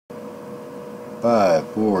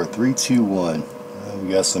5, 4, 3, 2, 1. We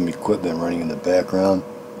got some equipment running in the background.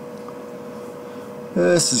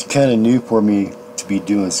 This is kind of new for me to be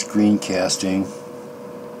doing screencasting,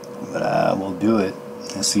 but I will do it.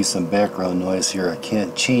 I see some background noise here. I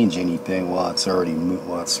can't change anything while it's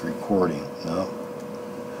recording. No.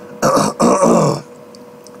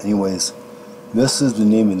 Anyways, this is the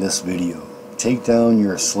name of this video. Take down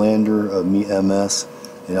your slander of me, MS,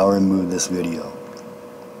 and I'll remove this video.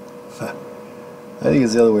 I think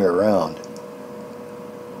it's the other way around.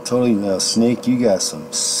 Totally, Snake, you got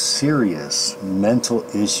some serious mental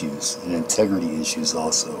issues and integrity issues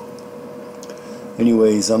also.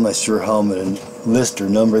 Anyways, I'm not sure how I'm going to list or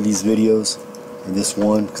number these videos, or this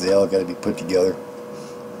one, because they all got to be put together.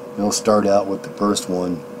 We'll start out with the first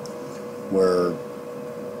one, where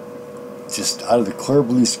just out of the clear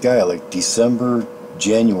blue sky, like December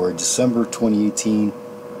 2018,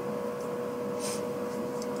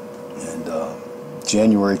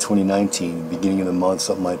 January 2019, beginning of the month,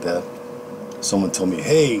 something like that. Someone told me,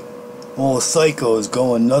 hey, oh, Psycho is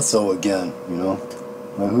going nutso again, you know.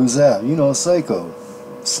 Like, who's that? You know, Psycho.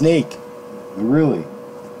 Snake. Really?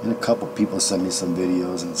 And a couple people sent me some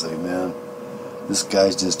videos and say, man, this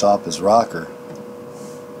guy's just off his rocker.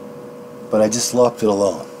 But I just left it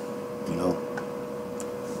alone, you know.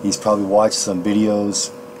 He's probably watched some videos.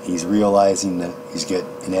 He's realizing that he's got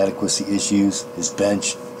inadequacy issues, his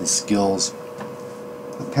bench, his skills.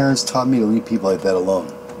 My parents taught me to leave people like that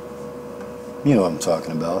alone. You know what I'm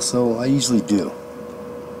talking about, so I usually do.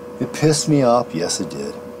 It pissed me off, yes it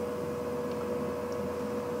did.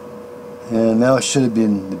 And now it should have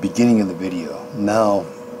been the beginning of the video. Now,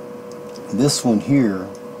 this one here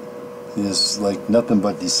is like nothing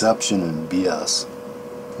but deception and BS.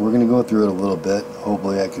 We're going to go through it a little bit.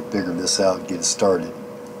 Hopefully I can figure this out and get it started.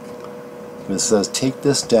 But it says, take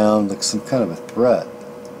this down like some kind of a threat.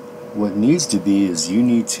 What needs to be is you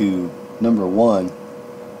need to, number one,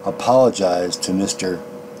 apologize to Mr.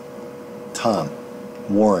 Tom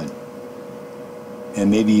Warren, and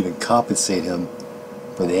maybe even compensate him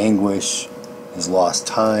for the anguish, his lost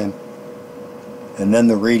time, and then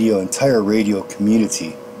the entire radio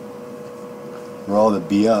community, for all the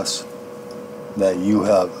BS that you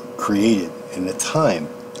have created in the time.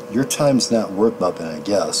 Your time's not worth nothing, I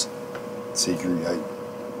guess. So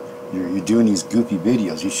you're doing these goofy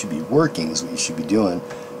videos. You should be working is what you should be doing,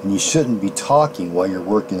 and you shouldn't be talking while you're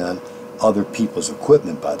working on other people's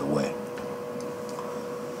equipment, by the way.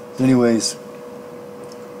 Anyways,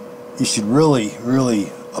 you should really,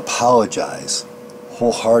 really apologize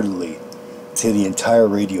wholeheartedly to the entire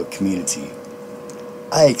radio community.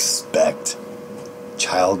 I expect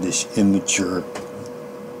childish, immature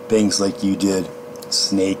things like you did,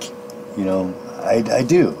 Snake. You know, I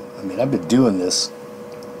do. I mean, I've been doing this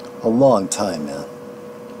a long time, man.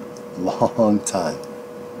 Long time.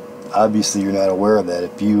 Obviously, you're not aware of that.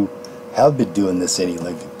 If you have been doing this any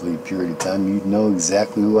length of period of time, you know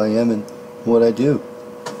exactly who I am and what I do.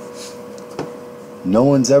 No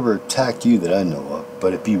one's ever attacked you that I know of.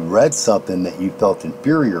 But if you read something that you felt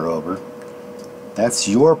inferior over, that's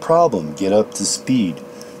your problem. Get up to speed.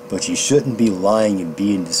 But you shouldn't be lying and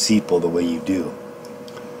being deceitful the way you do.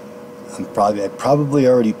 I probably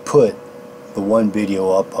already put the one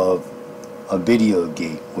video up of a video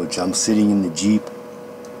gate, which I'm sitting in the Jeep,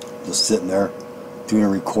 just sitting there doing a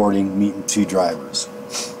recording, meeting two drivers.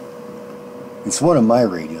 It's one of my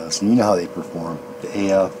radios, and you know how they perform.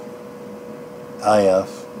 The AF,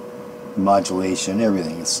 IF, modulation,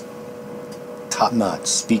 everything. It's top notch,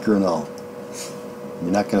 speaker and all.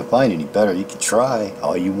 You're not going to find any better. You can try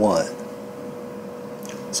all you want.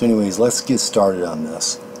 So anyways, let's get started on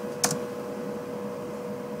this.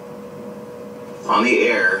 On the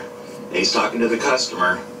air, and he's talking to the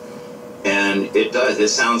customer, and it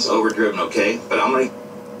sounds overdriven, okay? But I'm gonna...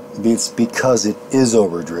 It's because it is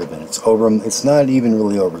overdriven. It's not even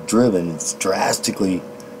really overdriven. It's drastically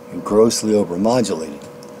and grossly overmodulated.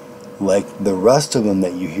 Like the rest of them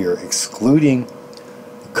that you hear, excluding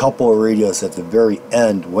a couple of radios at the very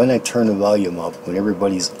end, when I turn the volume up, when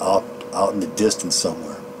everybody's out in the distance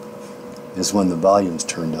somewhere, is when the volume's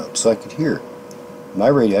turned up, so I could hear. My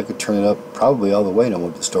radio, I could turn it up probably all the way and I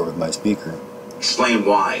won't distort with my speaker. Explain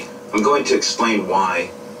why. I'm going to explain why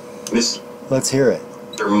Let's hear it.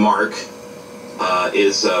 Mr. Mark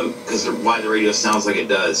is because why the radio sounds like it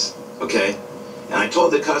does, okay? And I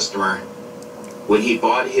told the customer when he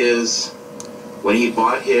bought his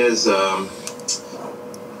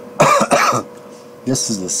This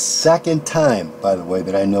is the second time, by the way,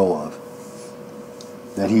 that I know of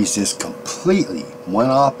that he's just completely went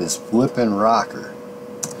off his flippin' rocker.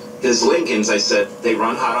 His Lincolns, I said, they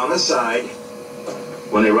run hot on the side,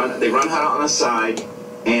 When they run hot on the side,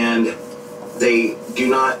 and they do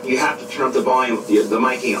not, you have to turn up the volume, the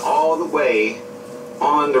miking all the way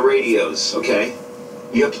on the radios, okay?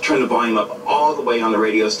 You have to turn the volume up all the way on the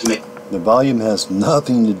radios to make... The volume has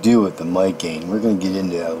nothing to do with the mic gain. We're going to get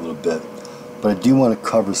into that a little bit. But I do want to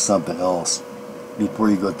cover something else before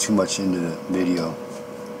you go too much into the video.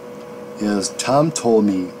 Is Tom told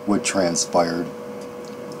me what transpired.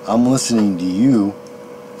 I'm listening to you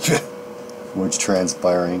what's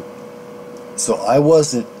transpiring. So I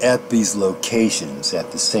wasn't at these locations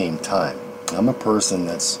at the same time. I'm a person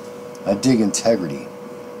I dig integrity.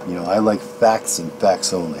 You know, I like facts and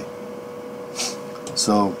facts only.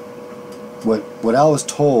 So what I was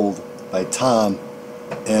told by Tom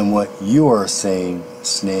and what you are saying,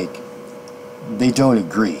 Snake, they don't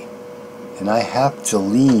agree. And I have to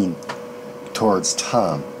lean towards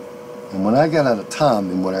Tom. And when I got out of Tom,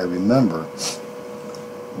 and what I remember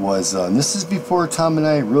was, this is before Tom and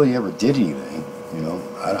I really ever did anything. You know,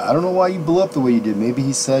 I don't know why you blew up the way you did. Maybe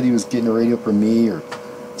he said he was getting a radio from me, or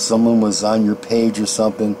someone was on your page or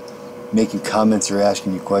something, making comments or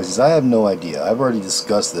asking you questions. I have no idea. I've already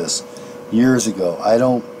discussed this years ago. I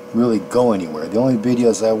don't really go anywhere. The only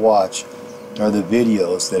videos I watch are the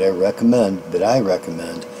videos that I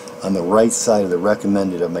recommend on the right side of the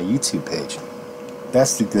recommended of my YouTube page.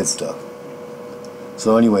 That's the good stuff.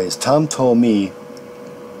 So anyways, Tom told me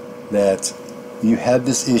that you had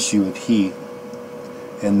this issue with heat,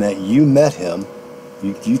 and that you met him,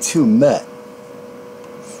 you two met,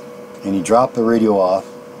 and he dropped the radio off,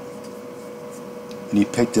 and he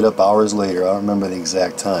picked it up hours later. I don't remember the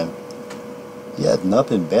exact time. He had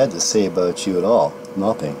nothing bad to say about you at all.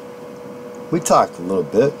 Nothing. We talked a little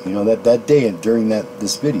bit, you know, that day and during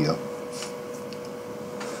this video.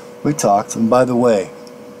 We talked, and by the way,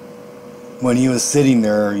 when he was sitting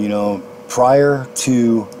there, you know, prior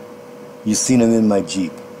to you seen him in my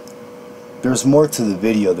Jeep, there's more to the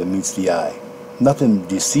video than meets the eye. Nothing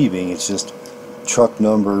deceiving, it's just truck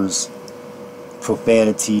numbers,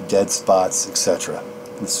 profanity, dead spots, etc.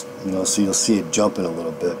 It's, you know, so you'll see it jumping a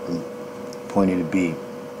little bit from point A to B.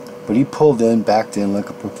 But he pulled in, backed in like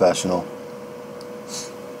a professional.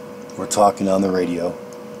 We're talking on the radio.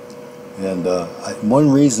 And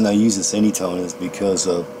one reason I use this anytone is because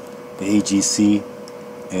of the AGC,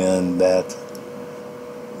 and that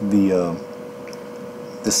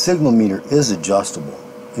the signal meter is adjustable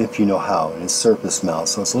if you know how, and it's surface mount,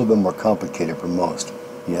 so it's a little bit more complicated for most.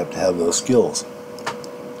 You have to have those skills.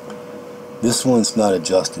 This one's not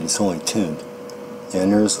adjusted, it's only tuned,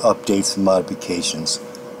 and there's updates and modifications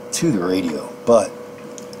to the radio, but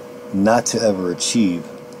not to ever achieve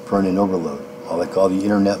front-end overload. Like all the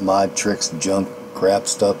internet mod tricks, junk, crap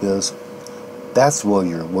stuff is, that's where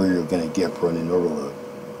you're going to get front-end overload.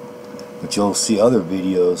 But you'll see other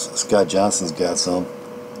videos, Scott Johnson's got some,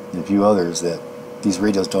 and a few others, that these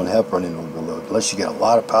radios don't have front-end overload unless you get a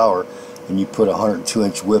lot of power and you put a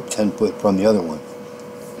 102-inch whip 10 foot from the other one.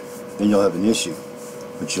 Then you'll have an issue.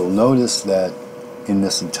 But you'll notice that in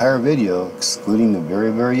this entire video, excluding the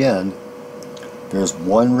very, very end, there's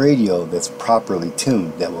one radio that's properly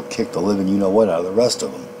tuned that will kick the living you-know-what out of the rest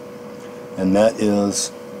of them. And that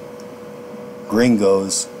is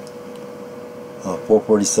Gringo's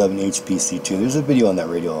 447 HPC2. There's a video on that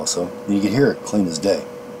radio also, and you can hear it clean as day.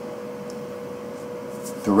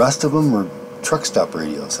 The rest of them are truck stop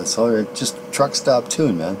radios. That's all right, just truck stop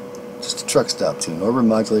tune, man. Just a truck stop tune,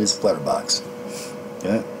 over-modulated splatter box.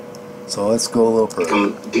 Okay, so let's go a little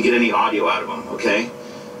further. To get any audio out of them, okay?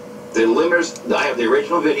 The limiters, I have the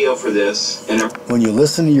original video for this, and when you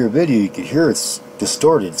listen to your video, you can hear it's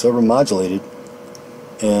distorted, it's over-modulated,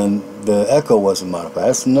 and the echo wasn't modified.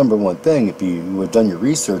 That's the number one thing. If you would have done your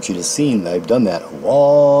research, you'd have seen that I've done that a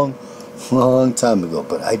long time ago,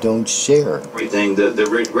 but I don't share everything.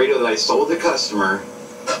 The radio that I sold the customer,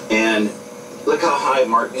 and look how high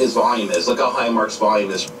his volume is. Look how high Mark's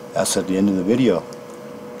volume is. That's at the end of the video.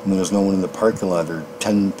 And there's no one in the parking lot. They're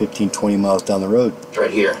 10, 15, 20 miles down the road. It's right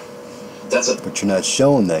here. But you're not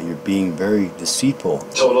showing that. You're being very deceitful.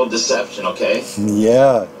 Total deception, okay?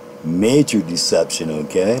 Yeah, major deception,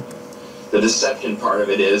 okay? The deception part of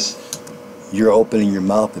it is you're opening your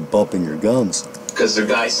mouth and bumping your gums. Because the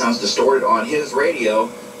guy sounds distorted on his radio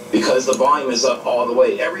because the volume is up all the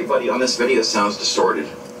way. Everybody on this video sounds distorted,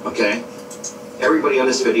 okay? Everybody on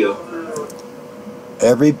this video.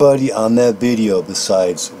 Everybody on that video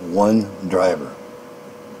besides one driver.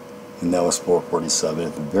 And that was 447.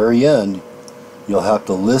 At the very end, you'll have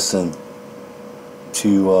to listen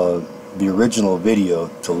to the original video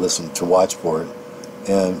to watch for it,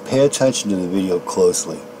 and pay attention to the video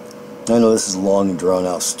closely. I know this is long and drawn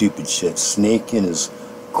out stupid shit. Snake and his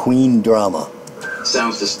queen drama.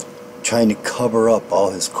 sounds just trying to cover up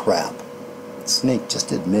all his crap. Snake,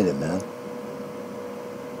 just admit it, man.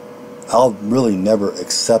 I'll really never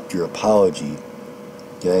accept your apology.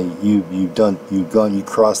 Okay, you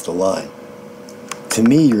crossed the line. To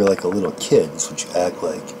me, you're like a little kid. That's what you act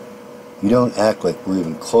like. You don't act like we're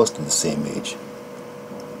even close to the same age.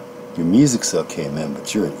 Your music's okay, man,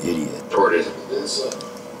 but you're an idiot. Recorded.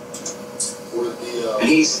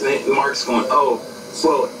 And Mark's going, oh,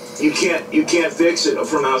 well, you can't fix it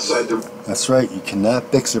from outside the. That's right. You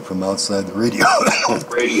cannot fix it from outside the radio.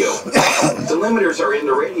 Radio. The limiters are in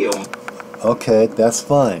the radio. Okay, that's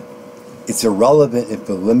fine. It's irrelevant if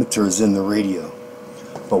the limiter is in the radio.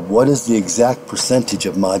 But what is the exact percentage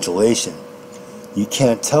of modulation? You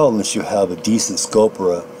can't tell unless you have a decent scope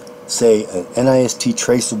or a, say, an NIST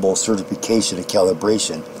traceable certification and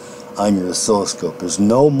calibration on your oscilloscope. There's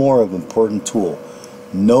no more of an important tool.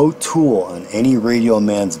 No tool on any radio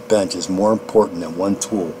man's bench is more important than one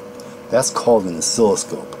tool. That's called an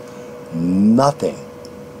oscilloscope. Nothing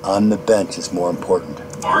on the bench is more important.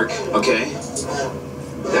 Mark, okay?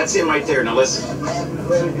 That's him right there. Now listen.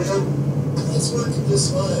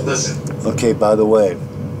 Listen. Okay, by the way,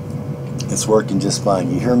 it's working just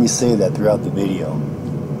fine. You hear me say that throughout the video.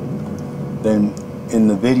 Then in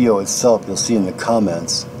the video itself, you'll see in the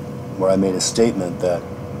comments where I made a statement that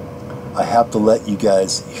I have to let you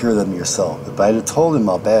guys hear them yourself. If I had told him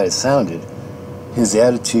how bad it sounded, his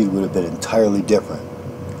attitude would have been entirely different.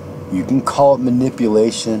 You can call it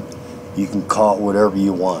manipulation, you can call it whatever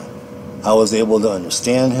you want. I was able to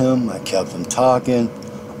understand him, I kept him talking,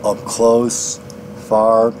 up close,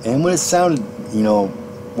 far, and when it sounded, you know,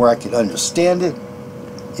 where I could understand it,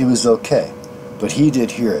 it was okay. But he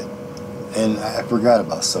did hear it, and I forgot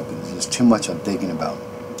about something. There's too much I'm thinking about.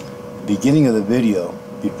 The beginning of the video,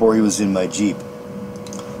 before he was in my Jeep,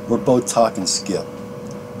 we're both talking Skip.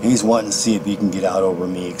 He's wanting to see if he can get out over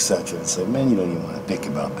me, etc. And so, man, you don't even want to think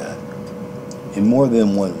about that. In more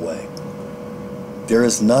than one way. There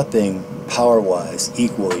is nothing power-wise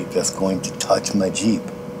equally that's going to touch my Jeep.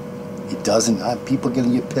 It doesn't. People are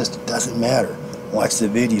going to get pissed. It doesn't matter. Watch the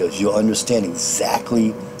videos. You'll understand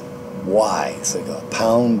exactly why. It's like a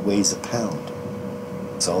pound weighs a pound.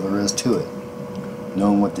 That's all there is to it.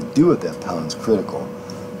 Knowing what to do with that pound is critical.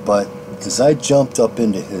 But as I jumped up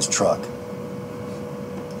into his truck,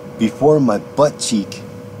 before my butt cheek,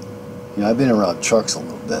 you know, I've been around trucks a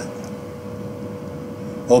little bit.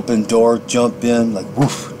 Open door, jump in, like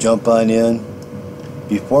woof, jump on in.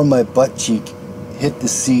 Before my butt cheek hit the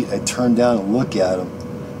seat, I turned down and looked at him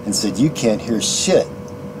and said, "You can't hear shit."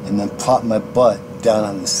 And then popped my butt down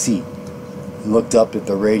on the seat. And looked up at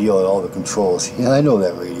the radio and all the controls. Yeah, I know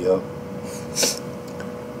that radio.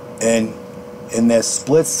 And in that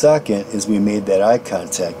split second, as we made that eye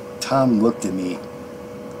contact, Tom looked at me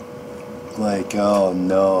like, oh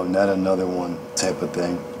no, not another one type of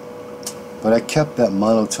thing. But I kept that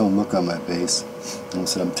monotone look on my face and I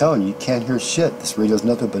said, I'm telling you, you can't hear shit. This radio's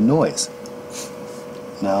nothing but noise.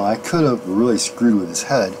 Now, I could have really screwed with his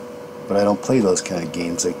head, but I don't play those kind of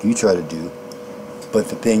games like you try to do. But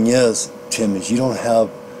the thing is, Tim, is you don't have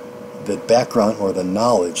the background or the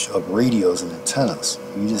knowledge of radios and antennas.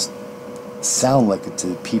 You just sound like it to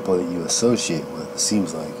the people that you associate with, it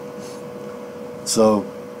seems like. So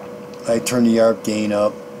I turned the ARP gain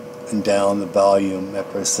up and down, the volume,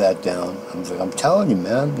 after I sat down. I was like, I'm telling you,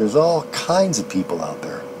 man, there's all kinds of people out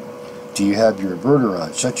there. Do you have your inverter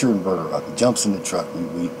on? Shut your inverter up. It jumps in the truck.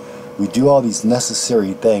 We do all these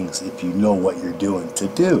necessary things if you know what you're doing to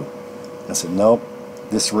do. I said, nope,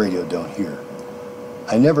 this radio don't hear.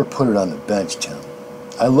 I never put it on the bench, Tim.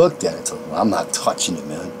 I looked at it and said, well, I'm not touching it,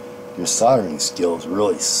 man. Your soldering skills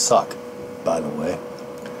really suck, by the way.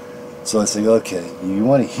 So I said, okay, you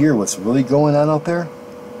want to hear what's really going on out there?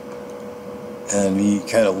 And he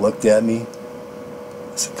kind of looked at me.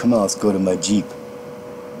 I said, come on, let's go to my Jeep.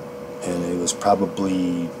 And it was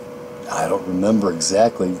probably, I don't remember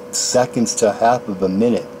exactly, seconds to half of a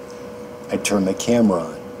minute. I turned my camera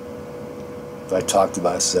on. I talked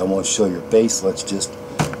about it. I said, I won't show your face, let's just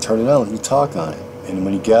turn it on, let you talk on it. And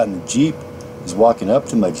when he got in the Jeep, he was walking up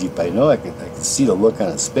to my Jeep. I know I could see the look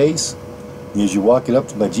on his face. And as you're walking up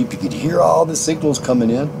to my Jeep, you could hear all the signals coming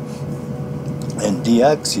in. And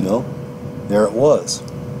DX, you know, there it was.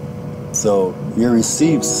 So your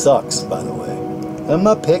receive sucks, by the way. I'm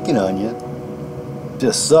not picking on you. It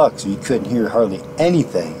just sucks. You couldn't hear hardly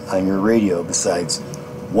anything on your radio besides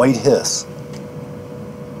white hiss.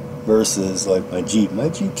 Versus like my Jeep. My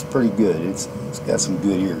Jeep's pretty good. It's got some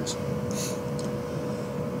good ears.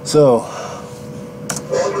 So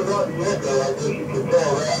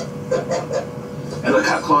and look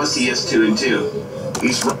how close he is to him too.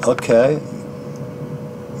 He's okay.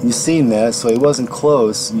 You seen that, so he wasn't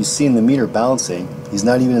close. You seen the meter bouncing. He's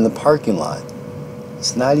not even in the parking lot.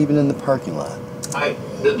 It's not even in the parking lot.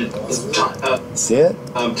 See it?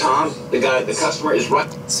 Tom, the customer is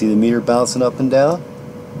right. See the meter bouncing up and down?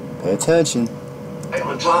 Pay attention. Right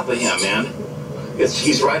on top of him, man.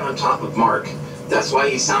 He's right on top of Mark. That's why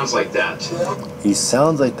he sounds like that. He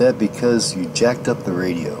sounds like that because you jacked up the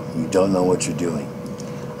radio. You don't know what you're doing.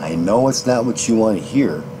 I know it's not what you want to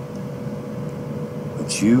hear,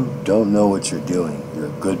 but you don't know what you're doing. You're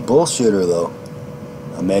a good bullshitter, though.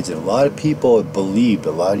 I imagine a lot of people have believed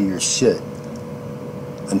a lot of your shit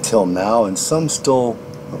until now, and some still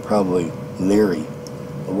are probably leery.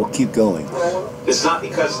 But we'll keep going. It's not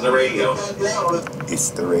because of the radio. It's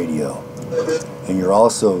the radio. And you're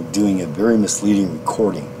also doing a very misleading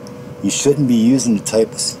recording. You shouldn't be using the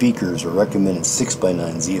type of speakers or recommended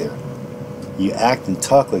 6x9s either. You act and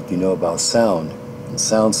talk like you know about sound and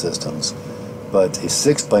sound systems, but a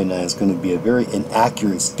 6x9 is going to be a very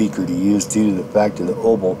inaccurate speaker to use due to the fact of the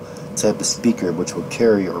oval type of speaker, which will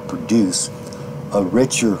carry or produce a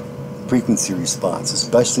richer frequency response,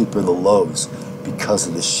 especially for the lows, because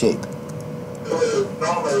of the shape.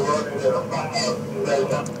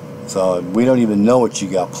 So we don't even know what you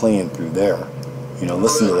got playing through there. You know,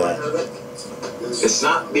 listen to that. It's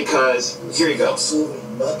not because, here you go.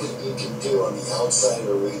 Nothing you can do on the outside of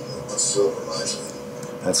the radio what's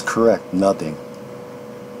over-modulated. That's correct, nothing.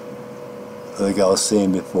 Like I was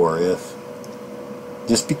saying before, if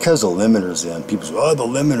just because the limiter's in, people say, oh, the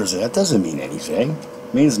limiter's in, that doesn't mean anything.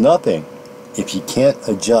 It means nothing. If you can't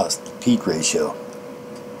adjust the peak ratio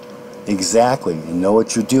exactly and know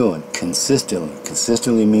what you're doing consistently.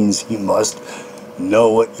 Consistently means you must know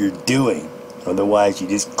what you're doing. Otherwise, you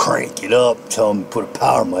just crank it up, tell them to put a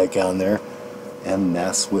power mic on there, and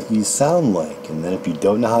that's what you sound like. And then if you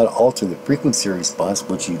don't know how to alter the frequency response,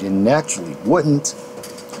 which you naturally wouldn't,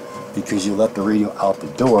 because you let the radio out the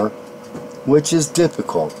door, which is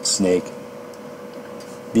difficult, Snake.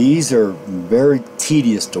 These are very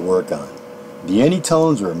tedious to work on. The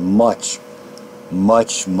anytones are much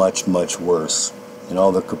worse, and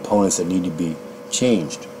all the components that need to be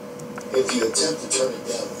changed. If you attempt to turn it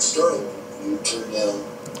down externally, you turn down.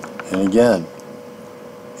 And again,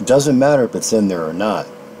 it doesn't matter if it's in there or not.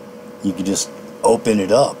 You can just open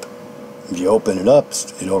it up. If you open it up,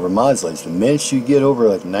 it over-modulates. The minute you get over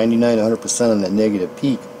like 99-100% on that negative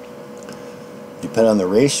peak, depending on the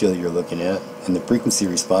ratio that you're looking at, and the frequency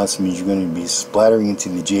response means you're going to be splattering into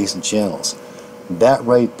the adjacent channels. That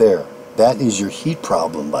right there, that is your heat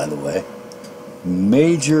problem, by the way.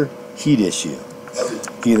 Major heat issue.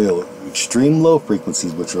 Either extreme low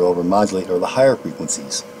frequencies, which are over-modulated, or the higher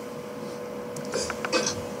frequencies.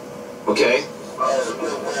 Okay?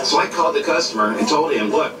 So I called the customer and told him,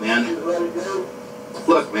 look, man,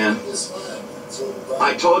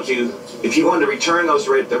 I told you, if you want to return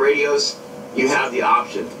the radios, you have the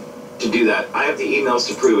option to do that. I have the emails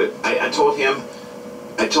to prove it. I told him.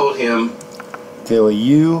 Okay, what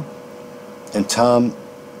you and Tom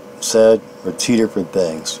said are two different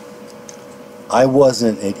things. I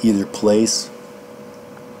wasn't at either place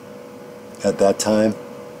at that time,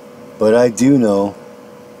 but I do know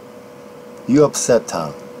you upset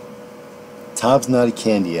Tom. Tom's not a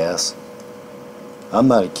candy ass. I'm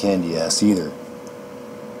not a candy ass either.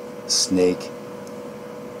 Snake.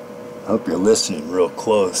 I hope you're listening real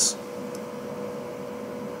close.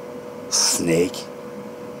 Snake.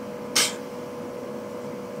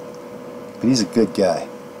 But he's a good guy.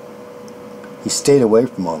 He stayed away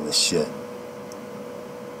from all this shit.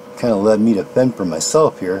 Kind of led me to fend for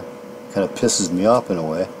myself here. Kind of pisses me off in a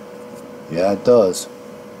way. Yeah, it does.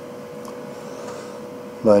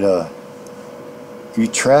 But you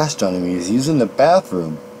trashed on him. He was in the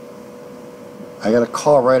bathroom. I got a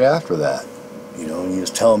call right after that. You know, and he was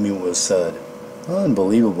telling me what was said.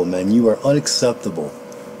 Unbelievable, man. You are unacceptable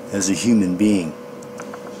as a human being.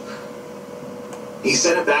 He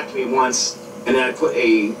sent it back to me once, and then I put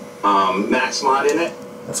a max mod in it.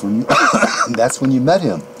 That's when you that's when you met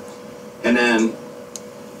him. And then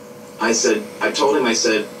I told him,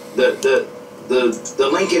 the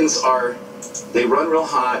Lincolns they run real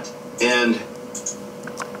hot, and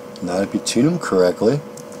Not if you tune them correctly.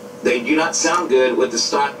 They do not sound good with the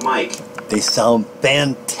stock mic. They sound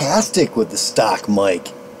fantastic with the stock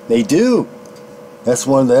mic. They do. That's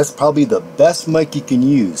probably the best mic you can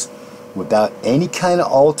use without any kind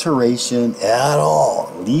of alteration at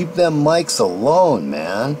all. Leave them mics alone,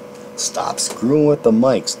 man. Stop screwing with the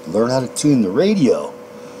mics. Learn how to tune the radio,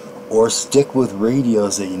 or stick with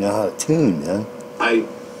radios that you know how to tune, man.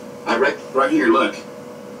 Right here, look.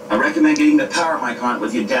 I recommend getting the power mic on it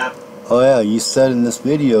with your DAP. Oh yeah, you said in this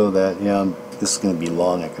video that this is going to be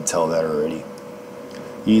long, I can tell that already.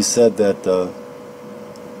 You said that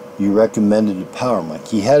you recommended a power mic.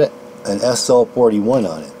 He had an SL41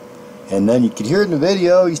 on it. And then you could hear it in the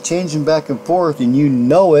video, he's changing back and forth, and you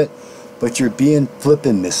know it, but you're being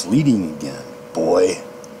flippin' misleading again, boy.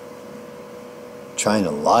 Trying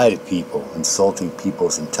to lie to people, insulting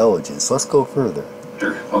people's intelligence. Let's go further.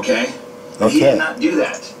 Okay? He did not do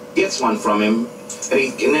that. Gets one from him,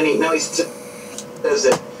 and then he says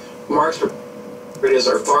that Mark's radios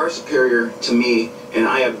are far superior to me, and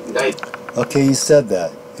Okay, you said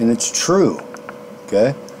that, and it's true.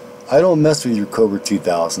 Okay? I don't mess with your Cobra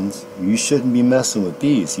 2000s. You shouldn't be messing with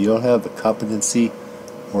these. You don't have the competency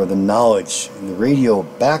or the knowledge and the radio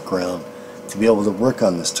background to be able to work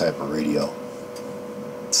on this type of radio.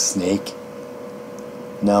 Snake.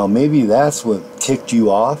 Now maybe that's what ticked you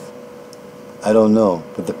off. I don't know.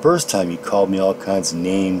 But the first time you called me all kinds of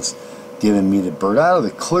names, giving me the bird out of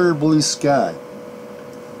the clear blue sky.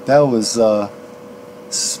 That was, I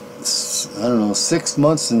don't know, 6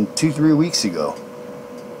 months and 2-3 weeks ago.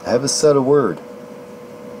 I haven't said a word.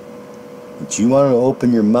 But you wanted to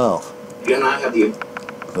open your mouth. do not have the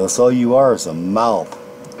That's all you are, is a mouth.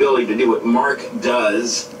 ability to do what Mark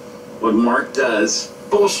does. What Mark does.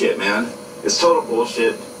 Bullshit, man. It's total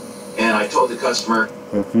bullshit. And I told the customer,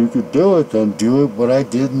 If you could do it, then do it what I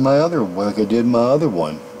did in my other, like I did in my other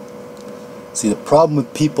one. See, the problem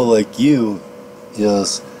with people like you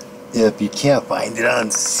is if you can't find it on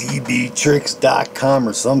cbtricks.com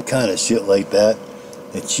or some kind of shit like that,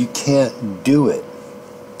 that you can't do it.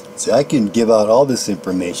 See, I can give out all this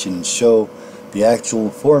information and show the actual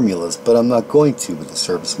formulas, but I'm not going to with the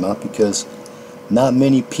service mount because not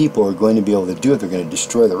many people are going to be able to do it. They're going to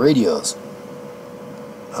destroy the radios.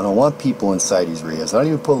 I don't want people inside these radios. I don't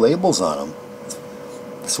even put labels on them.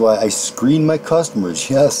 That's why I screen my customers.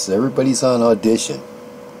 Yes, everybody's on audition.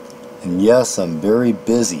 And yes, I'm very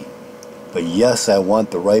busy. But yes, I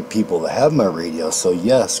want the right people to have my radio. So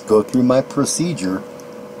yes, go through my procedure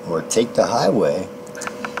or take the highway.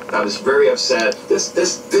 I was very upset. This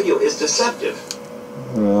video is deceptive.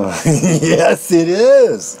 Yes, it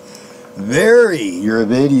is. Very. Your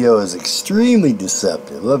video is extremely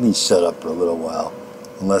deceptive. Let me shut up for a little while.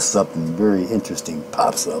 Unless something very interesting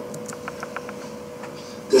pops up.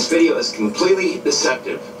 This video is completely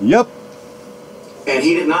deceptive. Yep. And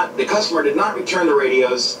the customer did not return the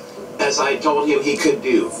radios as I told him he could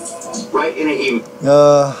do. Right in an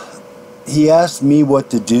email. He asked me what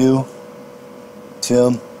to do,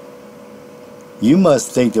 Tim. You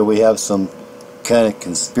must think that we have some kind of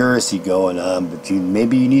conspiracy going on, but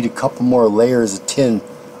maybe you need a couple more layers of tin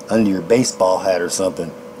under your baseball hat or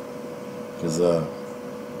something. Because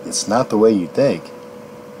it's not the way you think.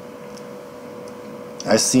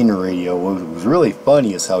 I seen the radio. What was really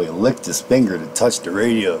funny is how he licked his finger to touch the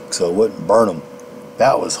radio so it wouldn't burn him.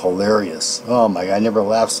 That was hilarious. Oh my God, I never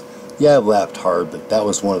laughed. Yeah, I've laughed hard, but that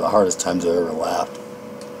was one of the hardest times I've ever laughed.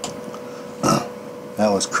 That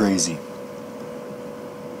was crazy.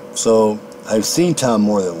 So, I've seen Tom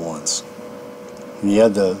more than once. He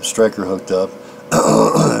had the striker hooked up.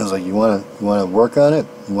 I was like, you want to work on it?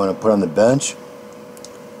 You want to put on the bench?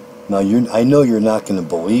 Now, I know you're not going to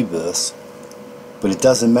believe this, but it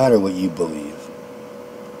doesn't matter what you believe.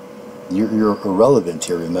 You're irrelevant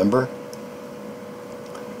here, remember?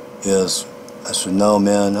 I said, no,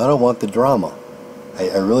 man, I don't want the drama.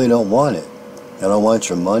 I really don't want it. I don't want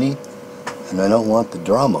your money, and I don't want the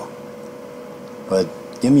drama. But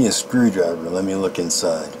give me a screwdriver, let me look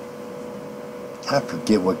inside. I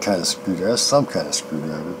forget what kind of screwdriver, some kind of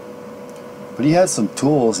screwdriver. But he had some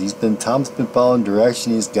tools. Tom's been following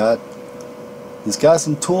direction. He's got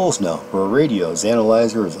some tools now for a radio. His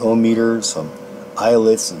analyzer, his ohm meter, some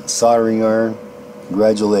eyelets and soldering iron.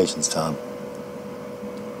 Congratulations, Tom.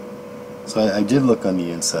 So I did look on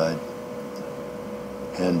the inside.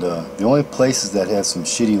 And the only places that had some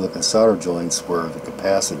shitty looking solder joints were the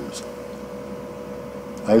capacitors.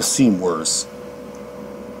 I've seen worse.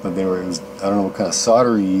 But I don't know what kind of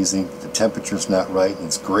solder you're using. The temperature's not right and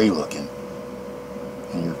it's gray looking.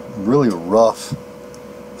 And you're really rough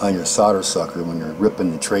on your solder sucker when you're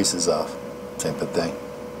ripping the traces off, type of thing.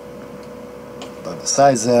 But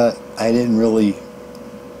besides that, I didn't really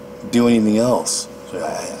do anything else. So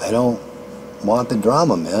I don't want the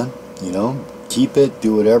drama, man. You know, keep it,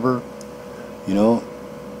 do whatever, you know.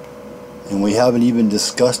 And we haven't even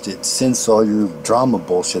discussed it since all your drama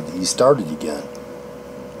bullshit that you started again.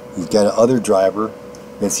 You've got another driver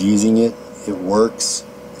that's using it. It works.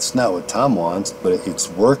 It's not what Tom wants, but it's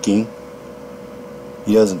working.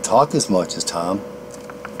 He doesn't talk as much as Tom.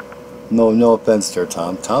 No offense there,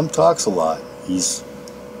 Tom. Tom talks a lot. He's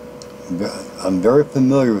I'm very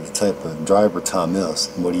familiar with the type of driver Tom is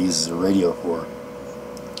and what he uses the radio for.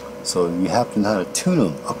 So you have to know how to tune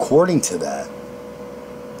them according to that.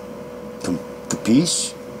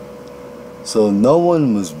 Capiche? So no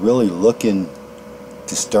one was really looking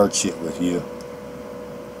to start shit with you.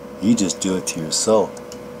 You just do it to yourself.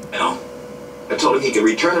 Now, I told him he could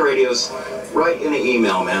return the radios right in the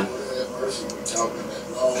email, man.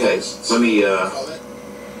 Okay, let me, You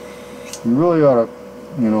really ought to,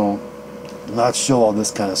 you know, not show all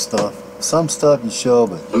this kind of stuff. Some stuff you show,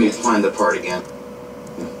 but... Let me find the part again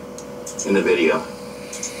in the video.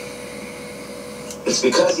 It's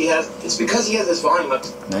because he has this volume up.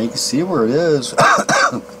 Now you can see where it is. It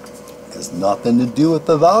has nothing to do with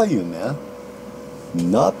the volume, man.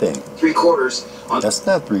 Nothing. 3/4 on That's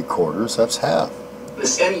not 3/4, that's half.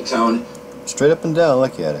 this any tone. Straight up and down,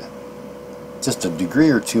 look at it. Just a degree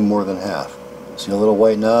or two more than half. See a little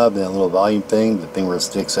white knob and that little volume thing, the thing where it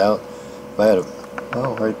sticks out? If I had a...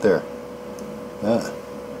 Oh, right there. Ah.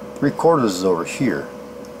 3/4 is over here.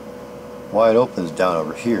 Wide open is down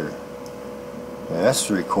over here. Yeah, that's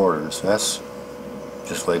 3/4. That's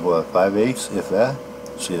just like, what, 5/8, if that?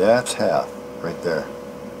 See, that's half right there.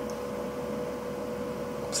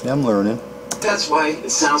 See, I'm learning. That's why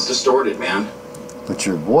it sounds distorted, man. But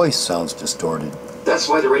your voice sounds distorted. That's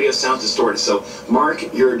why the radio sounds distorted. So,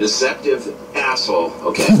 Mark, you're a deceptive asshole,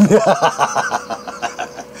 okay?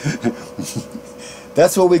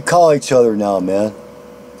 That's what we call each other now, man.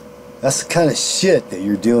 That's the kind of shit that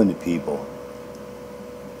you're doing to people.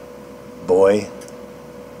 Boy.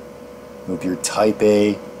 With your type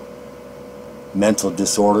A mental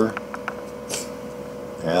disorder.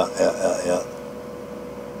 Yeah.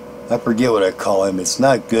 I forget what I call him. It's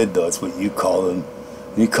not good, though. It's what you call him.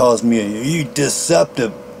 He calls me you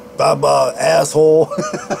deceptive asshole.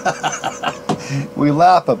 We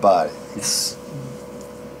laugh about it.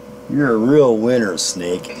 You're a real winner,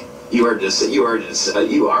 Snake. You are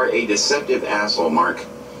a deceptive asshole, Mark.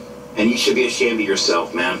 And you should be ashamed of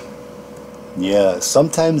yourself, man. Yeah,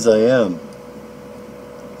 sometimes I am.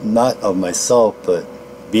 Not of myself, but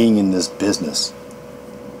being in this business.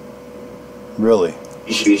 Really.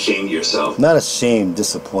 You should be ashamed of yourself. Not ashamed,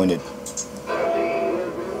 disappointed.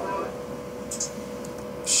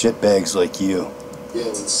 Shitbags like you.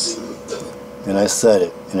 And I said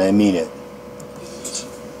it, and I mean it.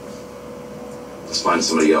 Let's find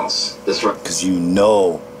somebody else. That's right. Because you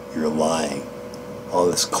know you're lying. All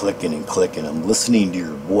this clicking and clicking. I'm listening to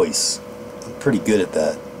your voice. I'm pretty good at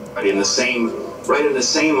that. Right in the same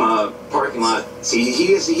parking lot. See,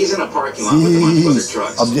 he's in a parking lot with a bunch of other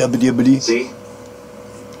trucks. See?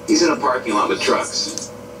 He's in a parking lot with trucks.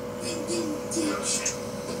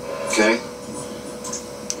 Okay?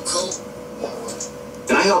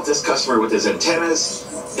 And I helped this customer with his antennas,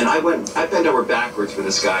 and I bent over backwards for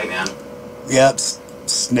this guy, man. Yep,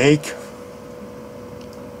 Snake.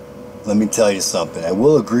 Let me tell you something. I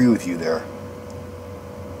will agree with you there.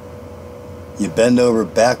 You bend over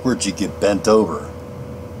backwards, you get bent over.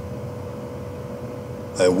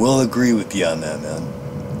 I will agree with you on that, man.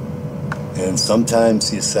 And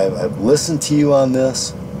sometimes you say, I've listened to you on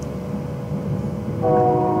this.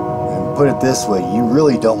 And put it this way, you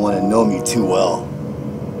really don't want to know me too well.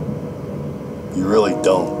 You really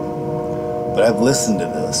don't. But I've listened to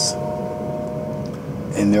this.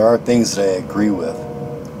 And there are things that I agree with.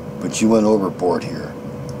 But you went overboard here.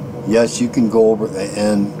 Yes, you can go over,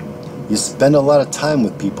 and you spend a lot of time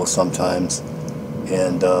with people sometimes,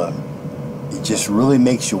 and it just really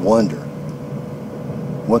makes you wonder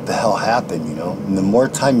what the hell happened, you know? And the more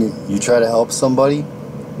time you try to help somebody,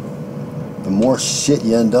 the more shit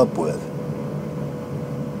you end up with.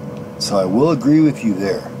 So I will agree with you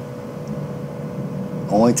there.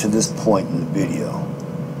 Only to this point in the video.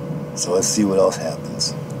 So let's see what else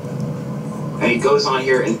happens. And he goes on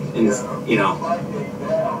here and you know,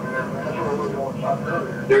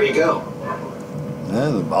 there you go. Yeah,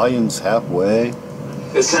 the volume's halfway.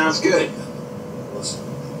 It sounds good.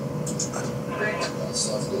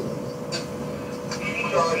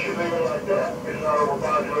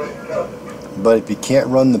 But if you can't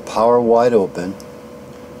run the power wide open,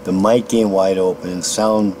 the mic gain wide open, and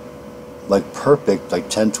sound like perfect, like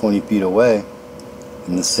 10-20 feet away,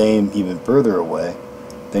 and the same even further away,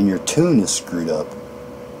 then your tune is screwed up.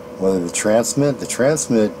 Whether the transmit,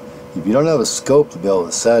 if you don't have a scope to be able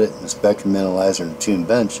to set it in a spectrum analyzer and a tune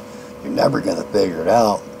bench, you're never going to figure it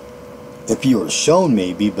out. If you were shown,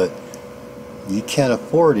 maybe, but you can't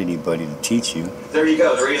afford anybody to teach you. There you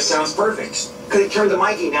go. The radio sounds perfect. Because he turned the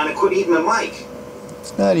miking down and quit eating the mic.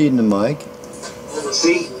 It's not eating the mic.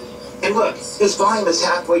 See? And look, his volume is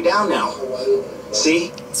halfway down now. See?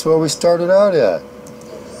 That's where we started out at.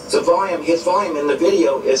 The volume, his volume in the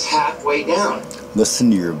video is halfway down.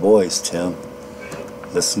 Listen to your voice, Tim.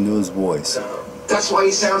 Listen to his voice. That's why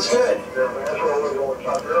he sounds good.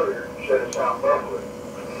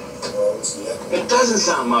 It doesn't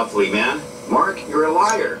sound muffly, man. Mark, you're a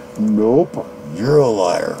liar. Nope. You're a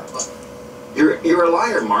liar. You're a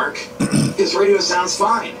liar, Mark. His radio sounds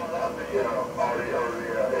fine.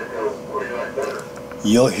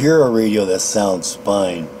 You'll hear a radio that sounds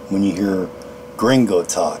fine when you hear Gringo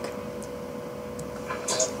talk.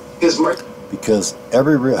 Because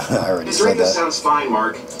every I already his said radio that. sounds fine,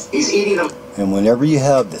 Mark. He's eating them. And whenever you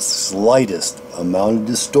have the slightest amount of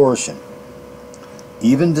distortion,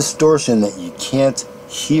 even distortion that you can't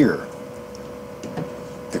hear,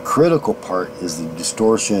 the critical part is the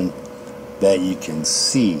distortion that you can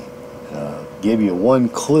see. Give you one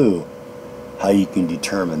clue how you can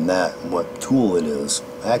determine that and what tool it is.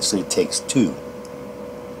 Actually, it takes two.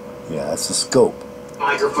 Yeah, that's the scope.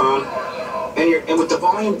 Microphone, and with the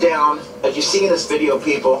volume down, as you see in this video,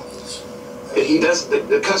 people, he does.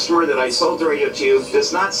 The customer that I sold the radio to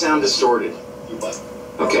does not sound distorted.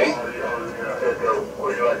 Okay.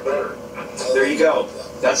 There you go.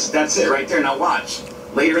 That's it right there. Now watch.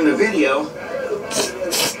 Later in the video.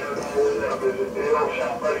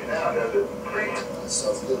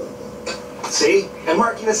 See? And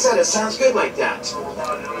Mark even said it sounds good like that.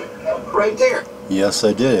 Right there. Yes,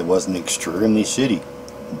 I did. It wasn't extremely shitty.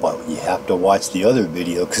 But you have to watch the other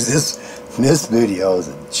video because this video is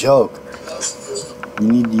a joke.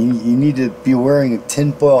 You need to be wearing a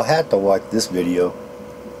tinfoil hat to watch this video.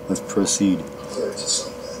 Let's proceed.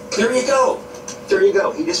 There you go. There you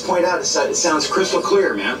go. He just pointed out it sounds crystal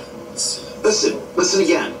clear, man. Listen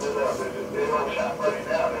again.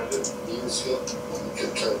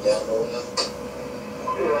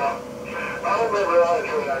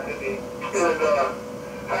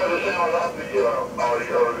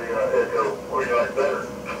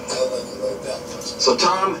 So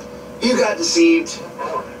Tom, you got deceived.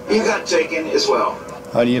 You got taken as well.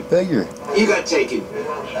 How do you figure? You got taken.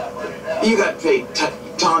 You got paid.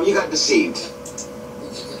 Tom, you got deceived.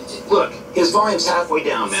 Look, his volume's halfway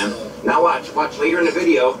down, man. Now watch later in the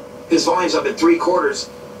video. His volume's up at 3/4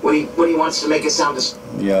 when he wants to make it sound.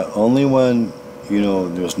 Yeah, only when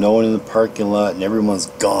there's no one in the parking lot and everyone's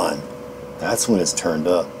gone. That's when it's turned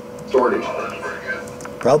up. Distorted.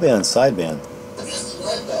 Probably on sideband.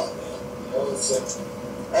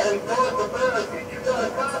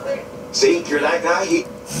 See, you're that guy.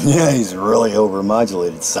 Yeah, he's really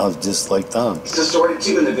over-modulated. Sounds just like Tom. He's distorted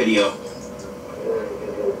too in the video.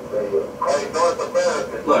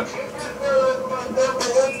 Look.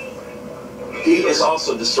 He is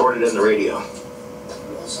also distorted in the radio.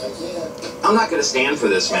 I'm not going to stand for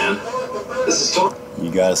this, man. This is total. You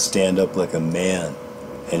gotta stand up like a man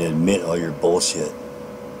and admit all your bullshit.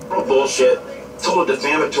 Bullshit. Total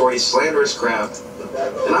defamatory, slanderous crap.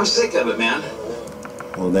 And I'm sick of it, man.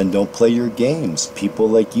 Well, then don't play your games. People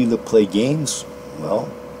like you that play games, well,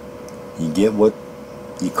 you get what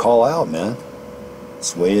you call out, man.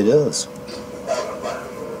 That's the way it is.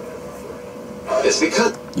 It's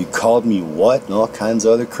because you called me what and all kinds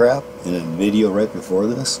of other crap in a video right before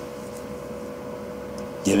this?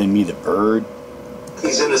 Giving me the bird?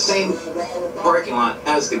 He's in the same parking lot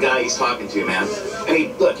as the guy he's talking to, man.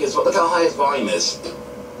 And look how high his volume is.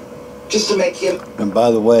 Just to make him. And by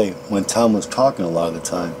the way, when Tom was talking a lot of the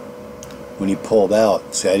time, when he pulled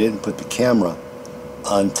out, see, I didn't put the camera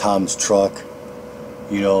on Tom's truck,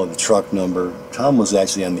 the truck number. Tom was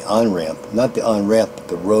actually on the on-ramp, not the on-ramp, but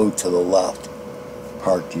the road to the left.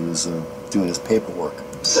 Parked, he was doing his paperwork.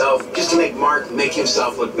 So, just to make Mark make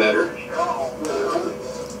himself look better.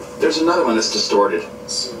 There's another one that's distorted.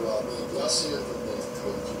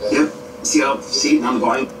 You see now the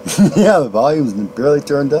volume? Yeah, the volume's barely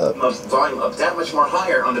turned up. The volume up that much more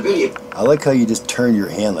higher on the video. I like how you just turn your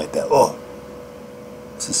hand like that. Oh,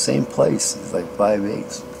 it's the same place. It's like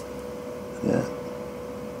 5/8. Yeah,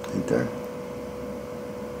 right there.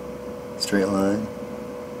 Straight line.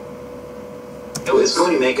 It's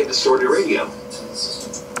going to make a distorted radio.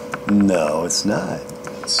 No, it's not.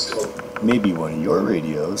 Maybe one of your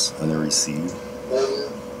radios on the receive.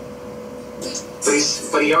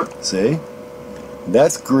 See?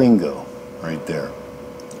 That's Gringo right there.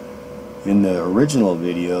 In the original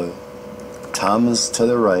video, Tom is to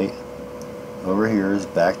the right. Over here is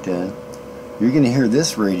backed in. You're going to hear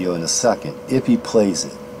this radio in a second if he plays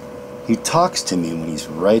it. He talks to me when he's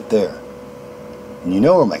right there. And you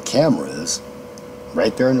know where my camera is.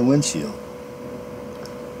 Right there in the windshield.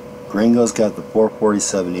 Gringo's got the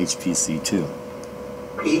 447 HPC too.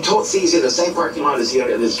 He see he's in the same parking lot as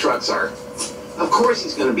his trucks are. Of course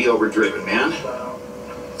he's going to be overdriven, man.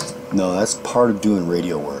 No, that's part of doing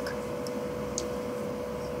radio work.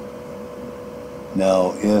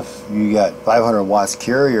 Now, if you got 500 watts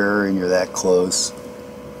carrier and you're that close,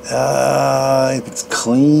 if it's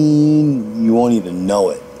clean, you won't even know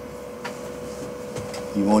it.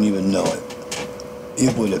 You won't even know it.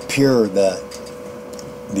 It would appear that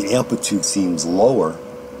the amplitude seems lower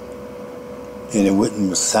and it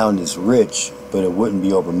wouldn't sound as rich, but it wouldn't be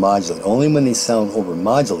overmodulated. Only when they sound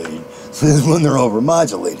overmodulated is when they're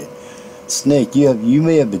overmodulated. Snake, you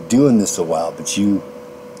may have been doing this a while, but you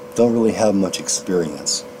don't really have much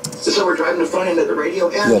experience. So we're driving the front end of the radio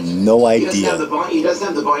end? You have no idea. He doesn't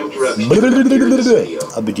have the volume interruption.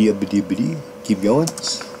 Keep going.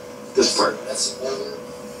 This part.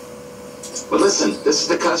 But listen, this is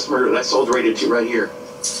the customer that I sold the radio to right here.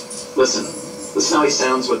 Listen how he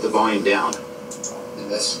sounds with the volume down. And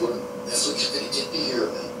that's what you're going to get to hear,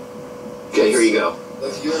 man. Okay, here you go.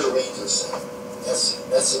 Like you're a radio sound.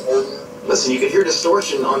 That's an order. Listen, you can hear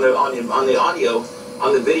distortion on the audio,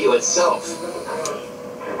 on the video itself,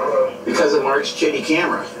 because of Mark's shitty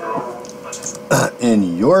camera.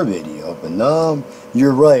 In your video, but no,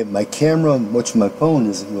 you're right. My camera, which my phone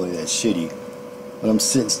isn't really that shitty. When I'm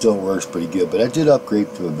sitting still, it works pretty good. But I did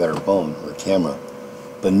upgrade to a better phone or camera.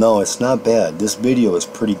 But no, it's not bad. This video is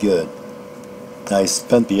pretty good. I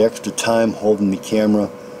spent the extra time holding the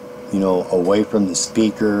camera, you know, away from the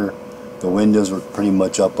speaker. The windows were pretty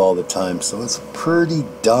much up all the time, so it's a pretty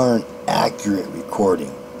darn accurate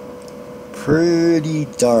recording. Pretty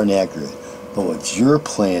darn accurate. But what you're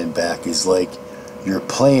playing back is like you're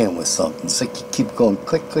playing with something. It's like you keep going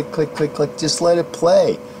click, click, click, click, click. Just let it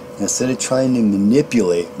play instead of trying to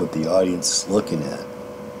manipulate what the audience is looking at.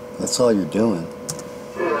 That's all you're doing.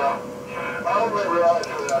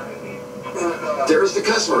 There's the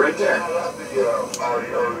customer right there.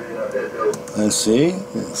 And see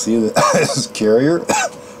this carrier?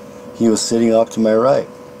 He was sitting off to my right.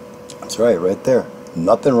 That's right there.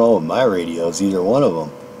 Nothing wrong with my radios, either one of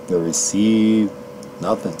them. The receive,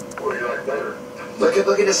 nothing. Look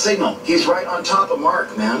at the signal. He's right on top of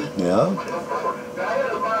Mark, man. Yeah.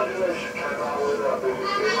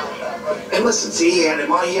 And listen, see, he had the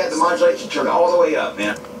modulation turned all the way up,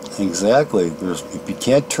 man. Exactly. If you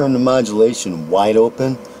can't turn the modulation wide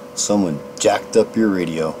open, someone jacked up your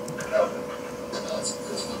radio.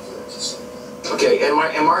 Okay,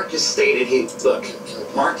 and Mark just stated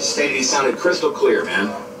Mark just stated he sounded crystal clear,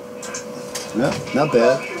 man. Yeah, not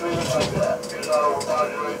bad.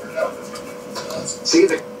 See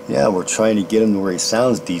yeah, we're trying to get him to where he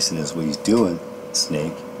sounds decent is what he's doing,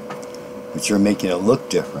 Snake. But you're making it look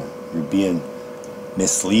different. You're being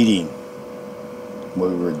misleading.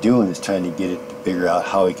 What we're doing is trying to get it to figure out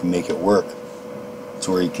how he can make it work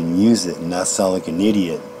to where he can use it and not sound like an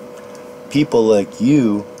idiot. People like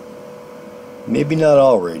you, maybe not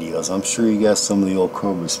all radios, I'm sure you got some of the old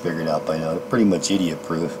Cobras figured out by now. They're pretty much idiot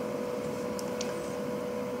proof.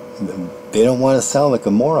 They don't want to sound like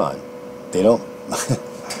a moron. They don't.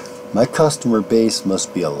 My customer base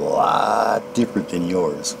must be a lot different than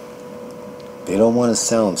yours. They don't want to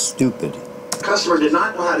sound stupid. Customer did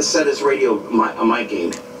not know how to set his radio mic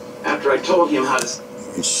gain. After I told him how to...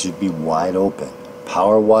 It should be wide open.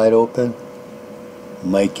 Power wide open,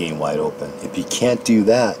 mic gain wide open. If you can't do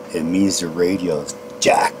that, it means your radio's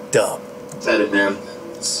jacked up. Set it, man.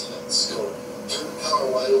 Let's go. Turn the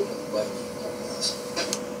power wide open.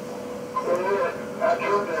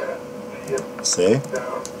 See?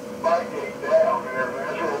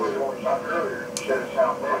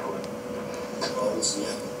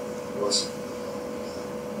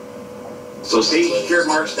 So see, you hear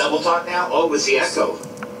Mark's double talk now? Oh, it was the echo.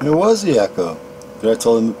 It was the echo. But I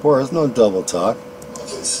told him before, there's no double talk.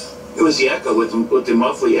 It was the echo with the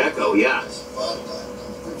muffly echo, yeah.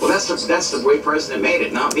 Well, that's the way president made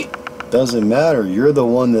it, not me. Doesn't matter. You're the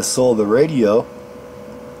one that sold the radio.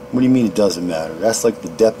 What do you mean it doesn't matter? That's like the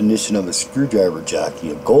definition of a screwdriver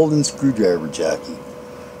jockey, a golden screwdriver jockey.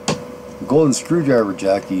 A golden screwdriver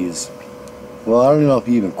jockey is, well, I don't know if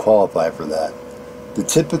you even qualify for that. The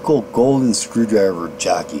typical golden screwdriver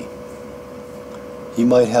jockey, he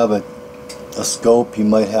might have a scope, he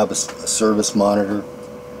might have a service monitor,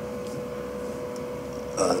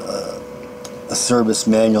 a service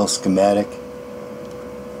manual schematic.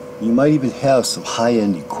 You might even have some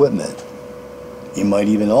high-end equipment. You might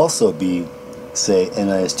even also be, say,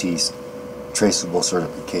 NIST's traceable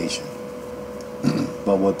certification.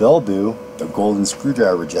 But what they'll do, the golden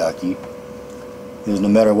screwdriver jockey, is no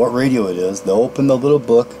matter what radio it is, they'll open the little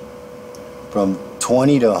book from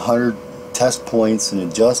 20 to 100 test points and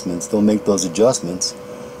adjustments. They'll make those adjustments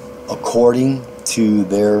according to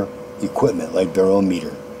their equipment, like their own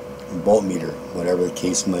meter. voltmeter, whatever the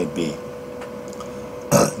case might be.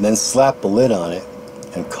 Then slap a lid on it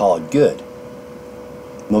and call it good,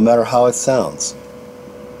 no matter how it sounds.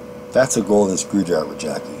 That's a golden screwdriver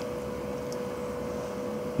jockey.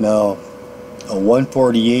 Now, a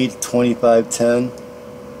 148,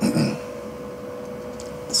 2510,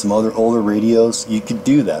 some other older radios, you could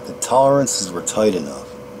do that. The tolerances were tight enough.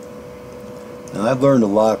 Now, I've learned a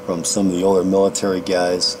lot from some of the older military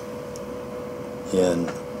guys and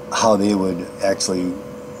how they would actually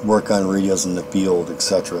work on radios in the field,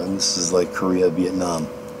 etc. And this is like Korea, Vietnam.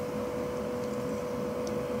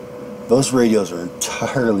 Those radios are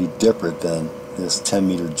entirely different than this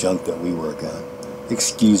 10-meter junk that we work on.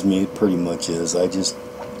 Excuse me, it pretty much is. I just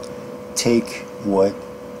take what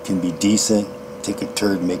can be decent, take a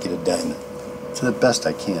turd, make it a diamond. To the best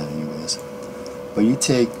I can, anyways. But you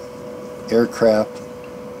take aircraft,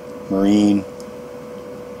 marine,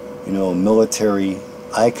 you know, military,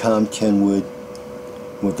 ICOM, Kenwood,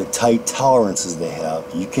 with the tight tolerances they have,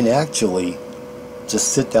 you can actually just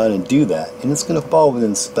sit down and do that, and it's going to fall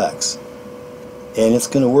within specs, and it's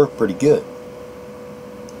going to work pretty good.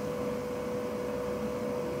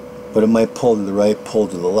 But it might pull to the right, pull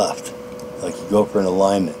to the left. Like you go for an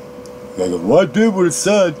alignment. You gotta go, well, I did what it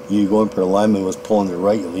said. You go in for an alignment, it was pulling to the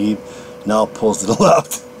right, you leave, now it pulls to the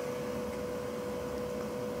left.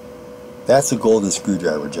 That's a golden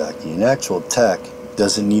screwdriver jockey. An actual tech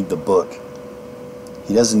doesn't need the book.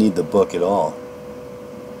 He doesn't need the book at all.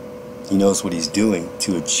 He knows what he's doing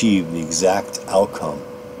to achieve the exact outcome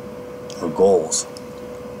or goals.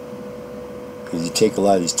 Because you take a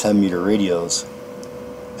lot of these 10-meter radios,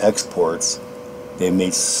 exports, they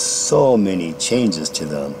made so many changes to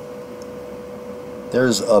them.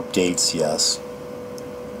 There's updates, yes,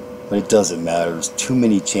 but it doesn't matter. There's too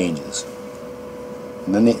many changes.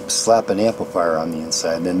 And then they slap an amplifier on the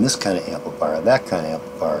inside, and then this kind of amplifier, that kind of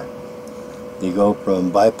amplifier. They go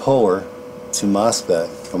from bipolar to MOSFET,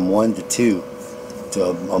 from 1 to 2, to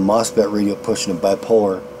a MOSFET radio pushing a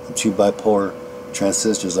bipolar, and 2 bipolar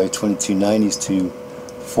transistors like 2290s to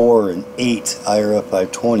 4 and 8 IRF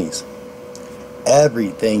 520s.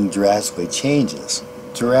 Everything drastically changes.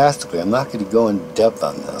 Drastically. I'm not going to go in depth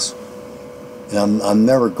on this. And I'm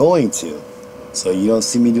never going to. So you don't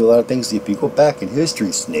see me do a lot of things. If you go back in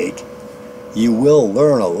history, Snake, you will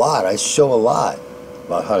learn a lot. I show a lot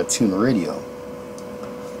about how to tune a radio.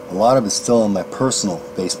 A lot of it's still on my personal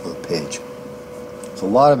Facebook page. So a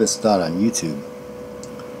lot of it's not on YouTube.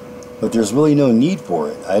 But there's really no need for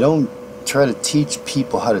it. I don't try to teach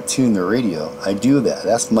people how to tune their radio. I do that.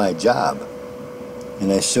 That's my job.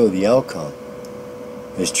 And I show the outcome.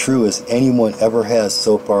 As true as anyone ever has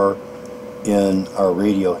so far in our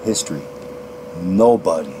radio history.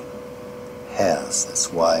 Nobody has.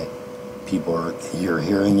 That's why people are, you're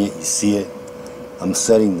hearing it, you see it. I'm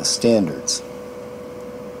setting the standards.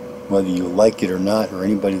 Whether you like it or not, or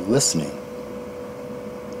anybody listening.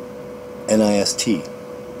 NIST.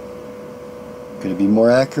 Could it be more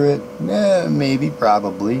accurate? Maybe,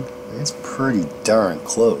 probably. It's pretty darn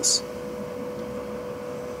close.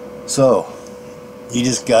 So, you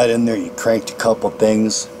just got in there, you cranked a couple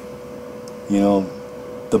things. You know,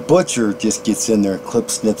 the butcher just gets in there,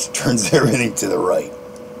 clips, snips, turns everything to the right.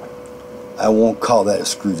 I won't call that a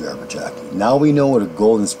screwdriver jockey. Now we know what a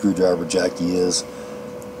golden screwdriver jockey is,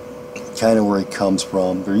 kind of where it comes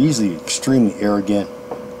from. They're usually extremely arrogant,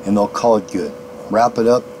 and they'll call it good. Wrap it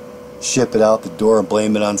up, ship it out the door, and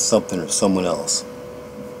blame it on something or someone else.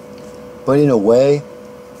 But in a way,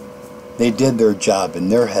 they did their job in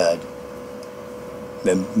their head.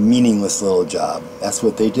 The meaningless little job. That's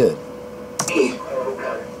what they did.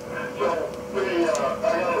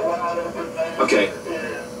 Okay.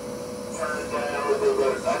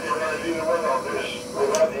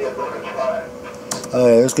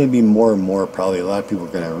 There's going to be more and more, probably. A lot of people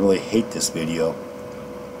are going to really hate this video.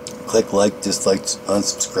 Click like, dislike,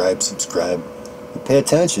 unsubscribe, subscribe. But pay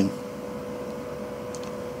attention.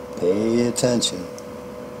 Pay attention.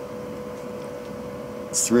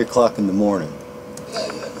 It's 3 o'clock in the morning.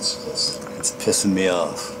 It's pissing me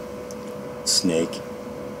off. Snake.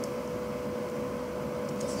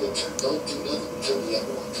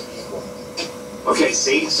 Okay,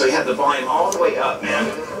 see? So you had the volume all the way up, man.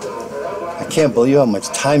 I can't believe how much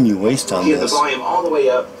time you waste on He had this. the volume all the way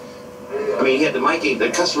up. I mean, he had the mic gate, the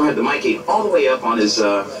customer had the mic gate all the way up on his,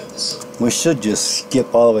 We should just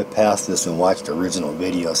skip all the way past this and watch the original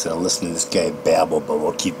video instead of listening to this guy babble, but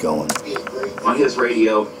we'll keep going. on his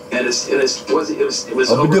radio, and it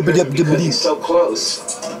was over because he's so close.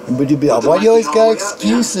 Why do you always got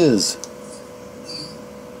excuses?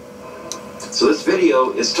 So this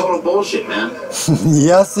video is total bullshit, man.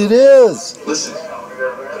 Yes, it is. Listen.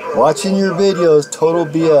 Watching your videos, total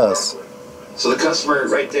BS. So the customer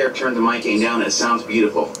right there turned the mic gain down and it sounds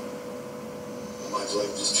beautiful.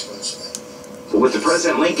 But with the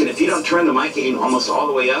President Lincoln, if you don't turn the mic gain almost all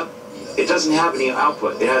the way up, it doesn't have any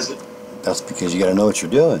output. It has... That's because you got to know what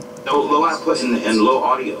you're doing. No low output and low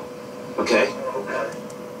audio. Okay?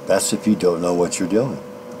 That's if you don't know what you're doing.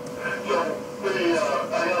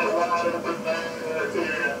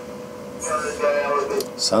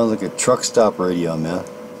 Sounds like a truck stop radio, man.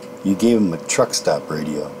 You gave him a truck stop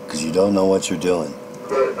radio because you don't know what you're doing.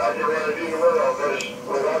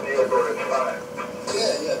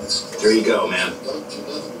 There you go, man.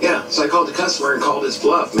 Yeah, so I called the customer and called his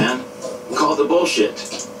bluff, man. Called the bullshit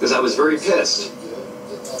because I was very pissed.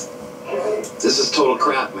 This is total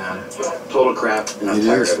crap, man. Total crap, and I'm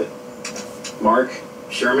tired of it. Mark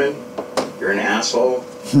Sherman, you're an asshole.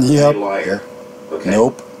 Yep. You're a liar. Okay?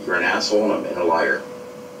 Nope. You're an asshole and a liar.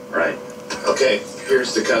 Right. Okay,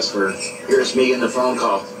 here's the customer. Here's me in the phone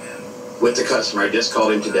call with the customer. I just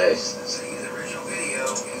called him today. The original video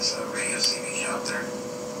is a radio CB shop there.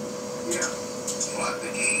 Yeah. What, the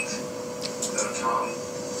gate? The Tom?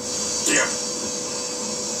 Yeah.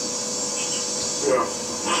 Yeah.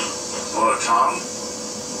 Hello, Tom?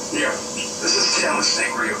 Yeah. This is Tim with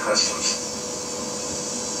Snake Radio Customs.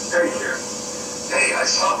 Hey, here. Hey, I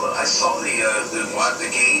saw the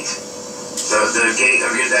gate. The gate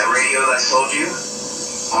of that radio that I sold you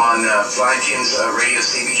on Flanagan's radio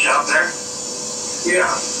CB shop there? Yeah.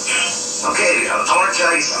 Okay, I want to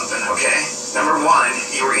tell you something, okay? Number one,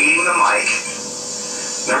 you were eating the mic.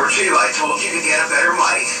 Number two, I told you to get a better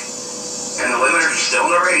mic, and the limiters are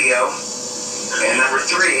still in the radio. And number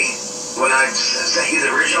three, when I sent you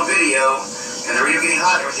the original video, and the radio getting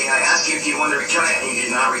hot and everything, I asked you if you wanted to return it, and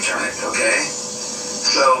you did not return it, okay?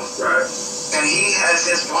 So, and he has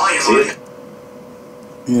his volume on.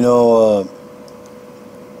 You know,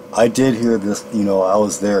 I did hear this, you know, I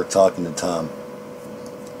was there talking to Tom.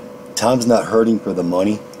 Tom's not hurting for the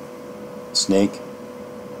money, Snake.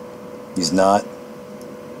 He's not.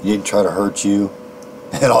 He didn't try to hurt you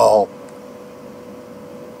at all.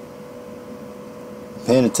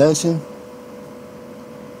 Paying attention?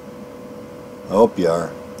 I hope you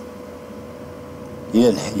are.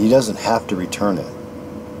 He doesn't have to return it.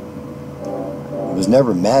 He was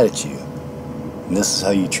never mad at you. And this is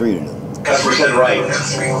how you treated him. Customer said right.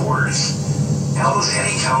 3/4. And all those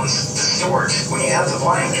any tones distort when you have the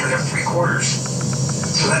volume turned up 3/4.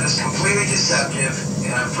 So that is completely deceptive,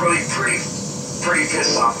 and I'm really pretty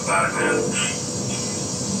pissed off about it, man.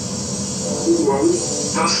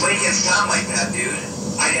 Those Lincolns sound like that, dude.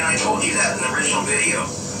 I told you that in the original video.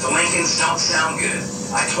 The Lincolns don't sound good.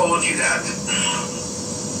 I told you that.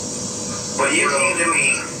 But you came to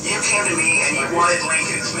me and you wanted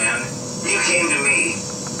Lincolns, man. You came to me.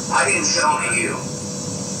 I didn't sell them to you.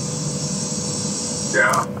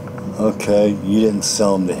 Yeah. Okay, you didn't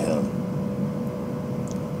sell them to him.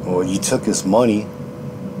 Well, you took his money.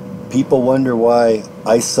 People wonder why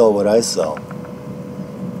I sell what I sell.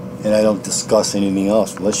 And I don't discuss anything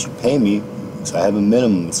else unless you pay me. So I have a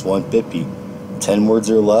minimum, it's $150. 10 words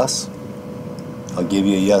or less, I'll give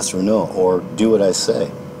you a yes or no, or do what I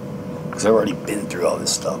say. Because I've already been through all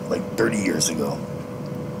this stuff, like 30 years ago.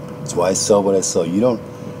 That's why I sell what I sell. You don't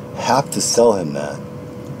have to sell him that.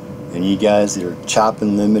 And you guys that are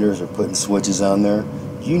chopping limiters or putting switches on there,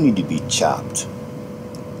 you need to be chopped.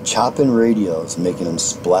 Chopping radios, making them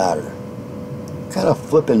splatter. What kind of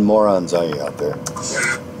flipping morons are you out there?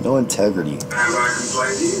 No integrity.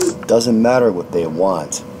 Doesn't matter what they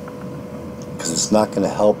want. Because it's not going to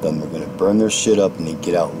help them. They're going to burn their shit up and they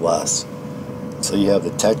get out less. So you have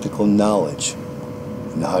the technical knowledge.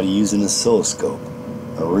 You know how to use an oscilloscope.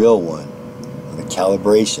 A real one. With a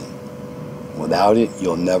calibration. Without it,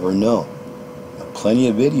 you'll never know. There are plenty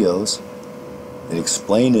of videos that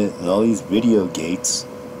explain it and all these video gates.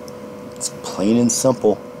 It's plain and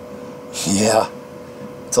simple. Yeah.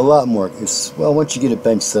 It's a lot more. Well, once you get a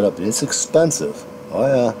bench set up, it's expensive. Oh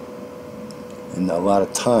yeah. And a lot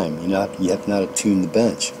of time. You have to know how to tune the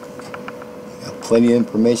bench. Got plenty of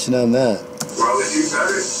information on that. Well, did you got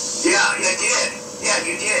it? Yeah, I did. Yeah,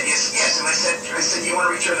 you did. Yes. And I said you want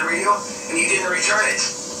to return the radio, and you didn't return it.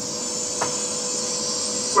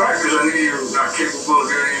 Right, because I knew you were not capable of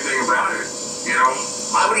doing anything about it. You know.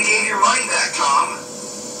 I would have gave your money back, Tom.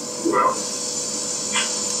 Well,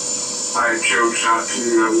 I chose not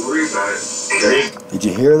to worry about it. Exactly. Did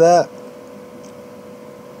you hear that?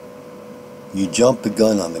 You jumped the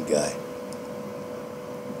gun on the guy.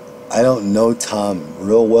 I don't know Tom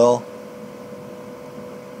real well,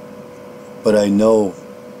 but I know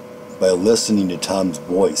by listening to Tom's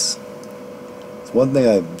voice. It's one thing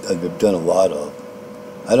I've done a lot of.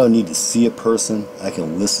 I don't need to see a person, I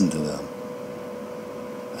can listen to them.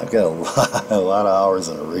 I've got a lot of hours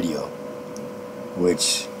on a radio,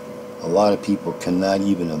 which a lot of people cannot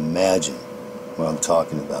even imagine what I'm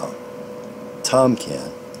talking about. Tom can.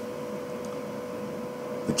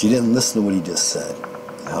 But you didn't listen to what he just said,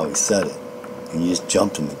 how he said it, and you just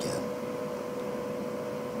jumped him again.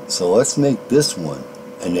 So let's make this one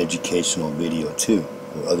an educational video too,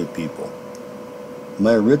 for other people.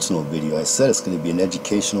 My original video, I said it's going to be an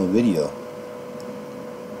educational video.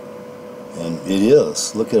 And it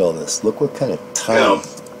is. Look at all this. Look what kind of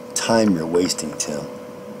time you're wasting, Tim.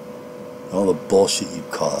 All the bullshit you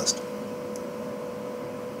caused.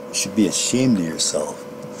 You should be ashamed of yourself.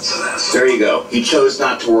 There you go. He chose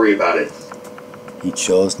not to worry about it. He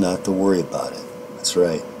chose not to worry about it. That's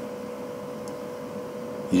right.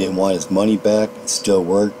 He didn't want his money back. It still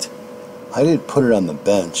worked. I didn't put it on the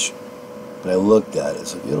bench, but I looked at it.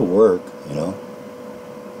 So it'll work, you know.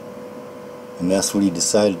 And that's what he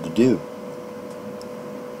decided to do.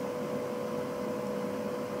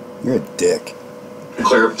 You're a dick.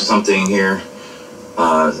 Clear up something here.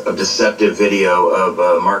 A deceptive video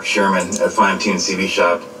of Mark Sherman at Fine Tune CV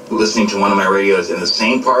Shop listening to one of my radios in the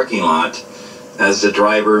same parking lot as the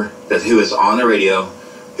driver who is on the radio,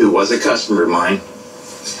 who was a customer of mine.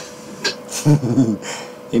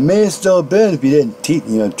 He may have still been if you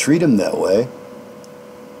didn't treat him that way.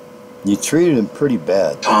 You treated him pretty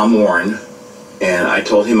bad. Tom Warren, and I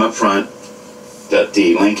told him up front that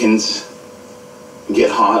the Lincolns get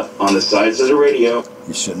hot on the sides of the radio.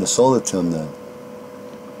 You shouldn't have sold it to him then.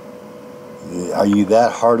 Are you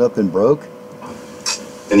that hard up and broke?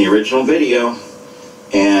 In the original video,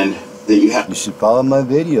 and that you have. You should follow my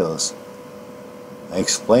videos. I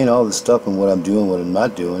explain all the stuff and what I'm doing, what I'm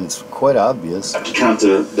not doing. It's quite obvious. I have to turn up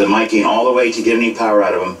the miking all the way to get any power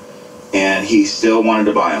out of him, and he still wanted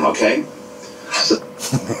to buy them. Okay. So,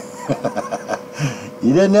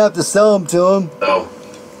 you didn't have to sell them to him. So,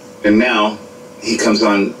 and now he comes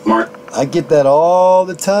on Mark. I get that all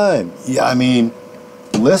the time. Yeah, I mean,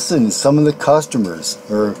 listen, some of the customers,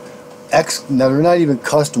 or no, they're not even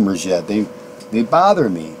customers yet. They bother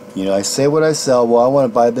me. You know, I say what I sell. Well, I want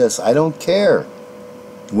to buy this. I don't care.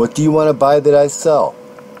 What do you want to buy that I sell?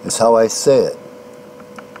 That's how I say it.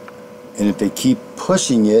 And if they keep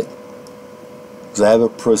pushing it, because I have a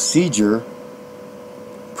procedure.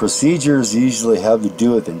 Procedures usually have to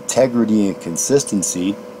do with integrity and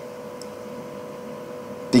consistency.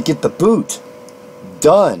 They get the boot.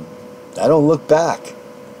 Done. I don't look back.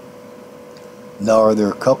 Now, are there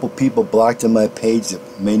a couple people blocked on my page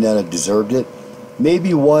that may not have deserved it?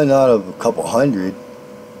 Maybe one out of a couple hundred.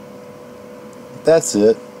 That's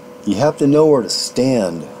it. You have to know where to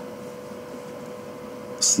stand,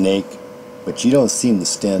 Snake. But you don't seem to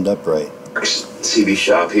stand upright. CV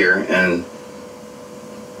Shop here, and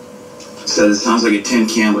says it sounds like a tin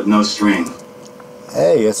can with no string.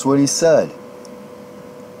 Hey, that's what he said.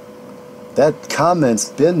 That comment's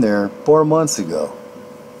been there 4 months ago.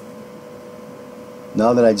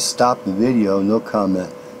 Now that I just stopped the video, no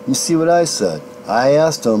comment. You see what I said? I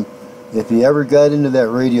asked him if he ever got into that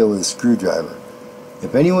radio with a screwdriver.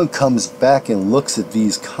 If anyone comes back and looks at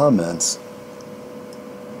these comments,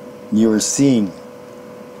 you were seeing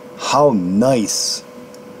how nice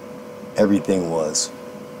everything was.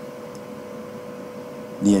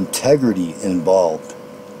 The integrity involved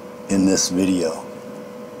in this video.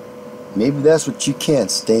 Maybe that's what you can't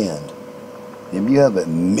stand. Maybe you have a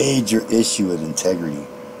major issue with integrity.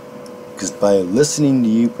 Because by listening to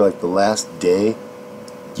you for like the last day,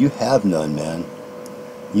 you have none, man.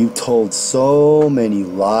 You told so many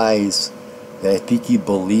lies that I think you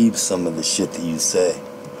believe some of the shit that you say.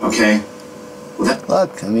 Okay.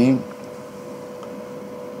 Look, I mean,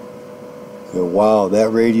 wow,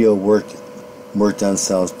 that radio worked on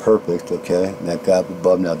sounds perfect, okay? And that guy up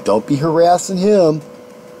above, now don't be harassing him,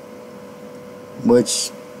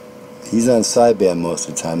 which he's on sideband most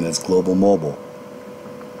of the time. That's Global Mobile.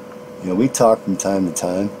 You know, we talk from time to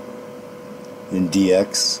time in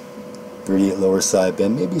DX, 38 lower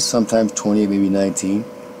sideband, maybe sometimes 28, maybe 19.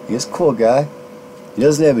 He's a cool guy. He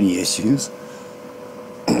doesn't have any issues.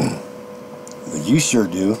 But you sure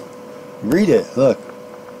do. Read it. Look.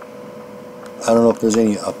 I don't know if there's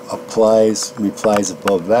any replies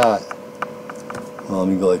above that. Well, let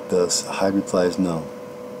me go like this. Hide replies, no.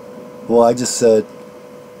 Well, I just said,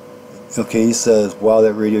 okay, he says, wow,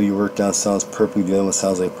 that radio you worked on sounds perfect. The other one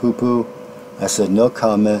sounds like poo-poo. I said, no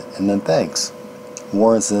comment, and then thanks.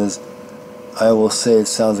 Warren says, I will say it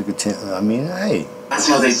sounds like a I mean, hey. That's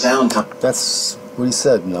how they sound. That's what he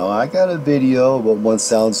said. No, I got a video, but one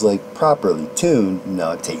sounds like properly tuned.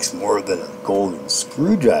 Now, it takes more than a golden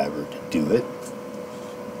screwdriver to do it.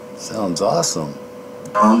 Sounds awesome.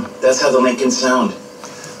 That's how the Lincoln sound.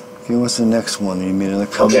 Okay, what's the next one? You made another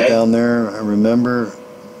comment down there. I remember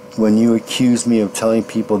when you accused me of telling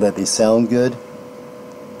people that they sound good.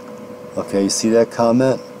 Okay, you see that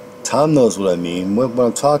comment? Tom knows what I mean. What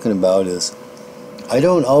I'm talking about is I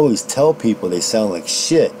don't always tell people they sound like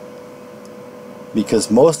shit,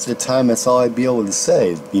 because most of the time that's all I'd be able to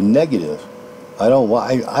say, be negative. I don't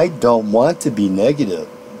want to be negative.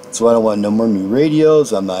 So I don't want no more new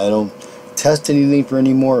radios. I don't test anything for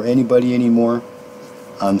anybody anymore.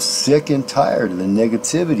 I'm sick and tired of the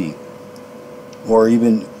negativity. Or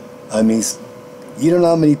even, I mean, you don't know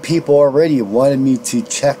how many people already have wanted me to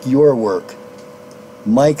check your work,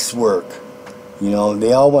 Mike's work. You know,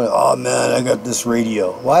 they all want, oh man, I got this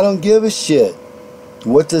radio. Well, I don't give a shit.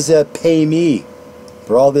 What does that pay me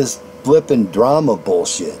for all this flippin' drama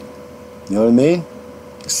bullshit? You know what I mean?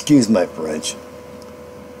 Excuse my French.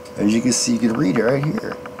 As you can see, you can read it right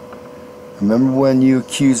here. Remember when you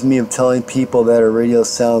accused me of telling people that a radio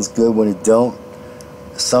sounds good when it don't?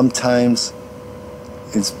 Sometimes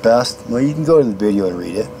it's best. Well, you can go to the video and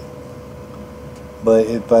read it. But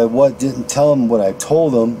if I didn't tell him what I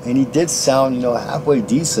told him, and he did sound, you know, halfway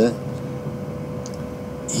decent,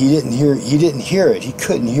 he didn't hear it. He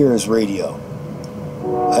couldn't hear his radio.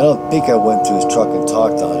 I don't think I went to his truck and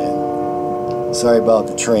talked on it. Sorry about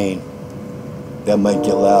the train. That might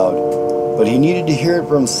get loud. But he needed to hear it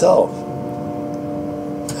for himself.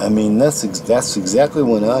 I mean, that's exactly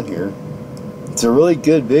what went on here. It's a really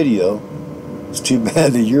good video. It's too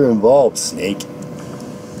bad that you're involved, Snake.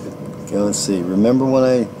 Okay, let's see. Remember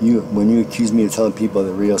when you accused me of telling people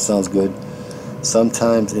that radio sounds good?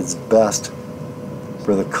 Sometimes it's best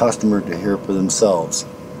for the customer to hear for themselves.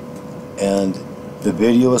 And the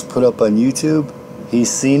video was put up on YouTube. He's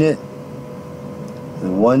seen it.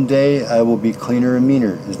 And one day I will be cleaner and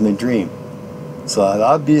meaner is my dream. So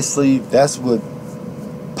obviously that's what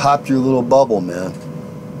popped your little bubble, man.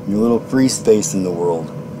 Your little free space in the world.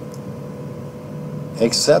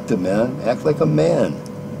 Accept it, man. Act like a man.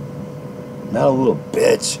 Not a little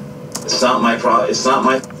bitch. It's not my problem. It's not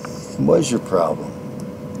my What is your problem?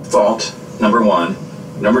 fault, number one.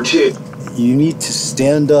 Number two. You need to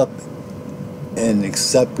stand up and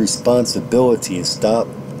accept responsibility and stop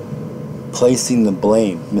placing the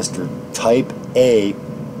blame, Mr. Type A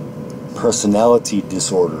personality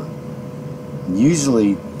disorder.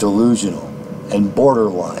 Usually delusional and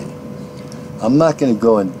borderline. I'm not going to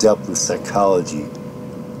go in depth with psychology.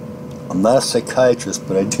 I'm not a psychiatrist,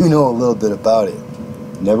 but I do know a little bit about it.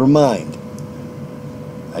 Never mind.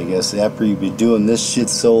 I guess after you've been doing this shit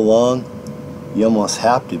so long, you almost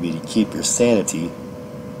have to be to keep your sanity.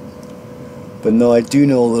 But no, I do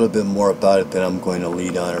know a little bit more about it than I'm going to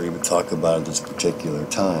lead on or even talk about at this particular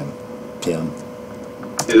time, Tim.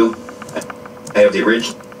 I have the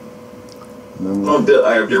original. Remember,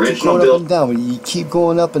 I have the original going build up and down. You keep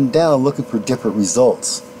going up and down looking for different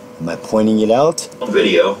results. Am I pointing it out?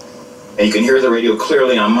 video, and you can hear the radio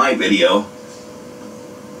clearly on my video.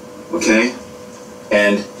 Okay?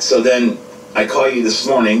 And so then I call you this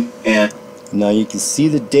morning, and Now you can see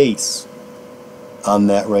the dates on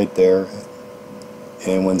that right there.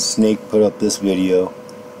 And when Snake put up this video,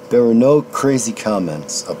 there were no crazy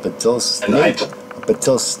comments up until Snake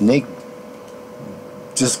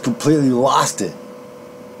just completely lost it.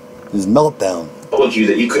 His meltdown. I told you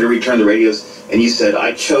that you could have returned the radios, and you said,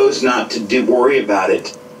 I chose not to worry about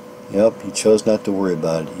it. Yep, he chose not to worry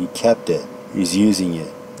about it. He kept it. He's using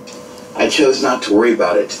it. I chose not to worry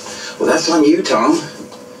about it. Well, that's on you, Tom.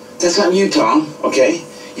 That's on you, Tom, okay?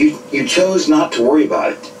 You chose not to worry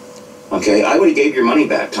about it. Okay, I would have gave your money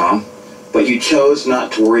back, Tom, but you chose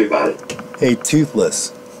not to worry about it. Hey,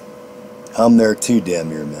 Toothless. I'm there too, damn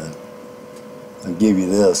near, man. I'll give you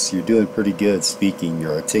this. You're doing pretty good speaking.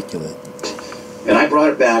 You're articulate. And I brought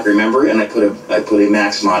it back, remember? And I put a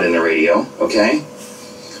max mod in the radio, okay?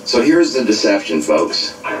 So here's the deception,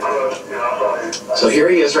 folks. So here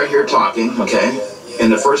he is right here talking, okay? In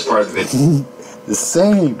the first part of the video. The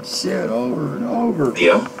same shit over and over.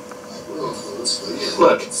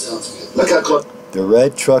 Look how close. The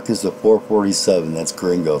red truck is the 447. That's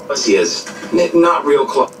Gringo. He is. Not real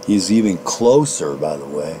close. He's even closer, by the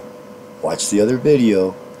way. Watch the other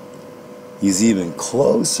video. He's even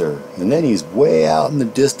closer. And then he's way out in the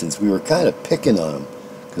distance. We were kind of picking on him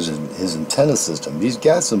because of his antenna system. He's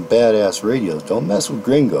got some badass radios. Don't mess with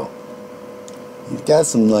Gringo. He's got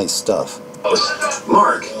some nice stuff.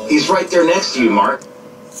 Mark, he's right there next to you, Mark.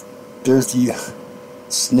 There's the...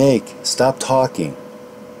 Snake, stop talking.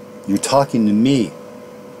 You're talking to me.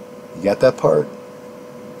 You got that part?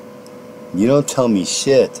 You don't tell me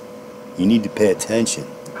shit. You need to pay attention.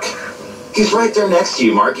 He's right there next to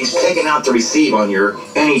you, Mark. He's picking out the receive on your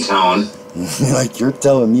anytone. Like you're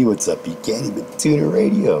telling me what's up. You can't even tune a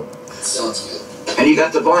radio. Sounds good. And you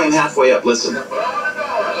got the volume halfway up. Listen.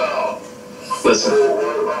 Listen.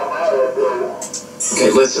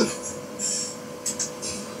 Okay, listen.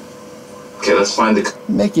 Okay, let's find the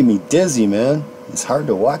You're making me dizzy, man. It's hard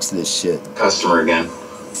to watch this shit. customer again.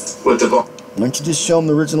 With the Why don't you just show them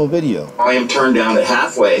the original video? volume turned down at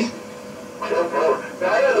halfway.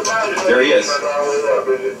 There he is.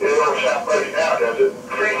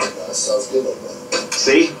 That sounds good like that.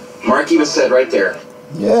 See? Mark even said right there.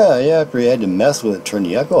 Yeah, after you had to mess with it, turn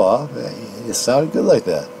the echo off, it sounded good like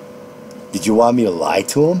that. Did you want me to lie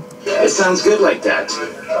to him? It sounds good like that.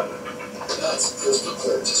 That's crystal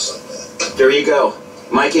clear, just like that. There you go.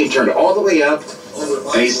 Mic ain't turned all the way up, and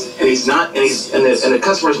the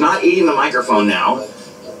customer's not eating the microphone now.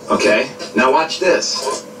 Okay, now watch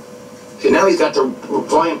this. Okay, now he's got the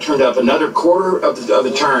volume turned up another quarter of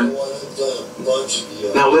the turn.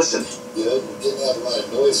 Now listen. Good. It didn't have a lot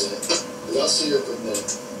of noise in it. But I'll see her for a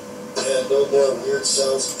minute. And no more weird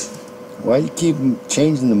sounds. Why you keep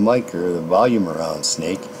changing the mic or the volume around,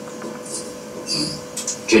 Snake?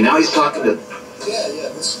 Okay, now he's talking to. Yeah,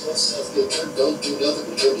 that sounds good. Don't do nothing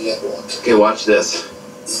but turn the echo on. Okay, watch this.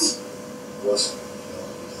 Wasn't.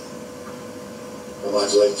 I'm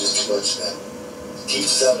modulating just too much of that. Keep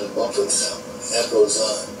sounding muffled sound. Echo's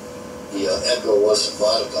on. The echo wasn't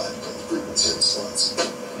modified from the frequency response.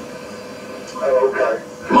 Okay.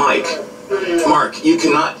 Mark, you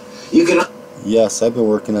cannot. Yes, I've been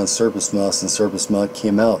working on Surface Mount since Surface Mount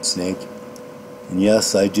came out, Snake. And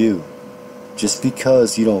yes, I do. Just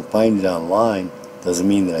because you don't find it online doesn't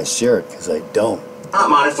mean that I share it, because I don't.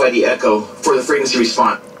 Not modify the echo for the frequency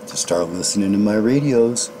response. To start listening to my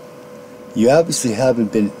radios. You obviously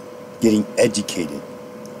haven't been getting educated.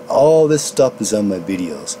 All this stuff is on my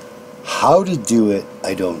videos. How to do it,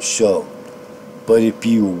 I don't show. But if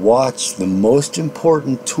you watch the most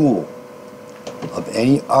important tool of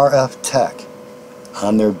any RF tech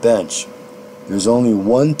on their bench, there's only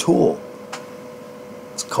one tool.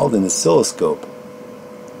 It's called an oscilloscope.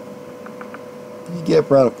 You get up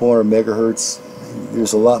around 400 megahertz,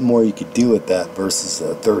 there's a lot more you could do with that versus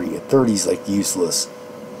a 30. A 30 is like useless.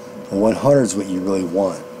 A 100 is what you really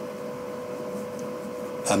want.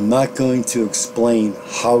 I'm not going to explain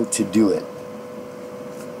how to do it.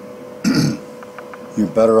 You're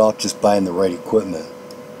better off just buying the right equipment.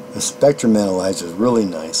 A spectrum analyzer is really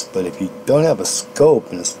nice, but if you don't have a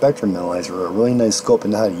scope and a spectrum analyzer or a really nice scope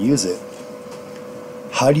and know how to use it,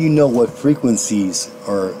 how do you know what frequencies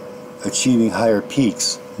are achieving higher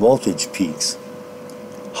peaks, voltage peaks?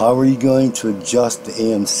 How are you going to adjust the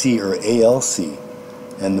AMC or ALC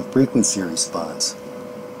and the frequency response?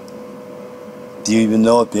 Do you even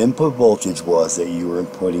know what the input voltage was that you were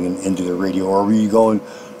inputting into the radio, or were you going,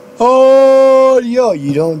 oh, yo,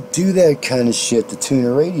 you don't do that kind of shit to tune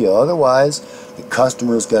a radio. Otherwise, the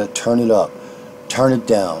customer's got to turn it up, turn it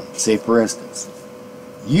down. Say, for instance,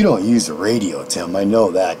 you don't use a radio, Tim. I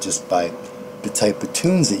know that just by the type of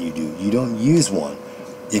tunes that you do. You don't use one.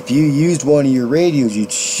 If you used one of your radios,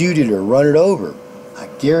 you'd shoot it or run it over. I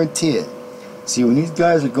guarantee it. See, when these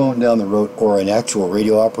guys are going down the road, or an actual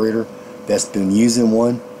radio operator that's been using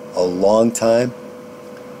one a long time,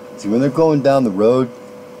 see, when they're going down the road,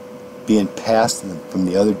 being passed from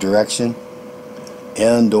the other direction,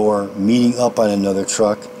 and or meeting up on another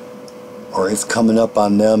truck, or it's coming up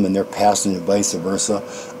on them and they're passing it, vice versa,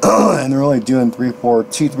 and they're only doing 2,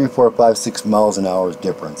 3, 4, 5, 6 miles an hour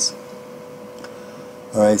difference.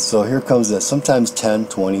 Alright, so here comes that, sometimes 10,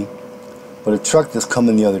 20, but a truck that's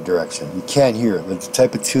coming the other direction. You can't hear it. The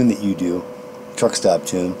type of tune that you do, truck stop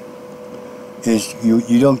tune, is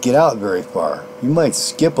you don't get out very far. You might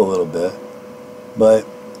skip a little bit, but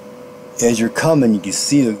as you're coming, you can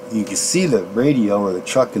see the radio or the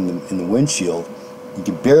truck in the windshield. You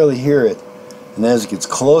can barely hear it, and as it gets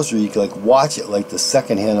closer, you can like watch it like the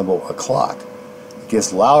second hand of a clock. It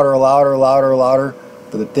gets louder, louder, louder, louder.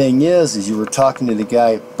 But the thing is you were talking to the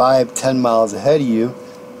guy 5, 10 miles ahead of you,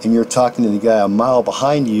 and you're talking to the guy a mile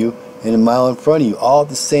behind you and a mile in front of you, all at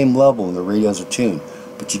the same level, and the radios are tuned.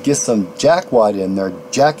 But you get some jackwad in there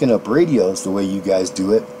jacking up radios the way you guys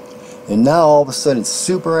do it, and now all of a sudden it's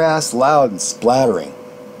super ass loud and splattering.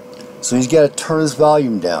 So he's got to turn his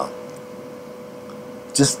volume down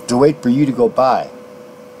just to wait for you to go by.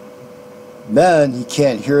 Then he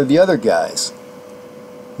can't hear the other guys.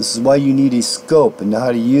 This is why you need a scope and know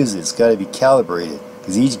how to use it. It's got to be calibrated,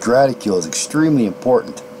 because each graticule is extremely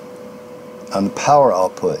important on the power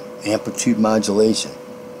output, amplitude modulation.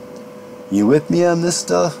 You with me on this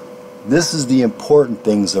stuff? This is the important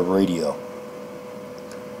things of radio.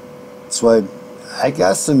 It's So I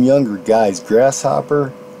got some younger guys,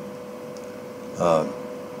 Grasshopper, I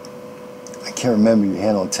can't remember your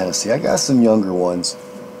handle in Tennessee. I got some younger ones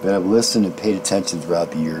that I've listened and paid attention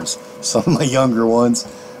throughout the years. Some of my younger ones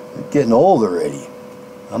are getting old already.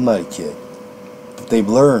 I'm not a kid. But they've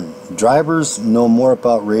learned. Drivers know more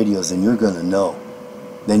about radios than you're going to know.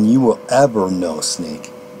 Than you will ever know,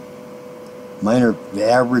 Snake. Mine are, the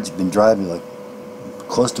average, been driving like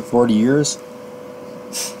close to 40 years.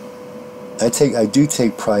 I do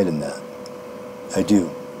take pride in that. I do.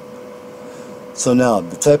 So now,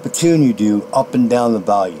 the type of tune you do, up and down the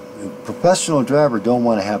volume. A professional driver don't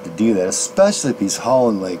want to have to do that, especially if he's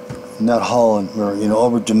hauling like, not hauling, or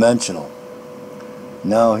over dimensional.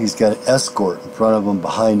 Now he's got an escort in front of him,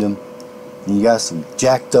 behind him, and you got some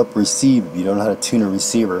jacked up receiver if you don't know how to tune a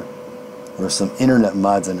receiver, or some internet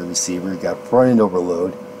mods on the receiver. You got front end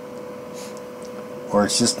overload, or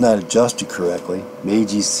it's just not adjusted correctly. The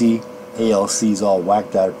AGC, ALC is all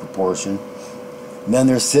whacked out of proportion. And then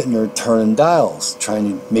they're sitting there turning dials, trying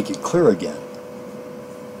to make it clear again.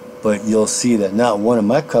 But you'll see that not one of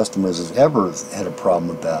my customers has ever had a problem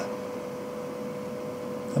with that.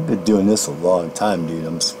 I've been doing this a long time, dude.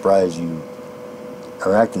 I'm surprised you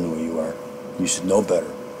are acting the way you are. You should know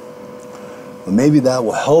better. But maybe that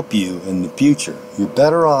will help you in the future. You're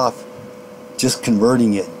better off just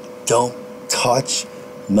converting it. Don't touch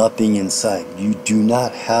nothing inside. You do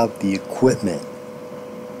not have the equipment.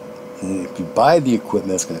 And if you buy the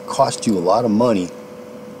equipment, it's going to cost you a lot of money.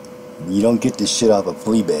 You don't get this shit off of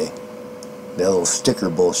Fleabay. That little sticker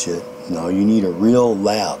bullshit. No, you need a real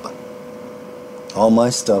lab. All my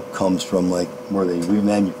stuff comes from like where they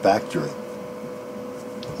remanufacture it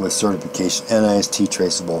with certification, NIST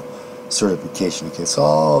traceable certification. Okay, it's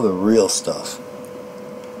all the real stuff.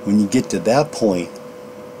 When you get to that point,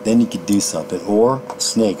 then you could do something. Or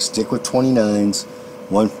Snake, stick with 29s,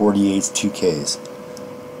 148s, 2Ks.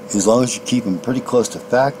 As long as you keep them pretty close to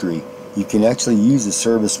factory, you can actually use the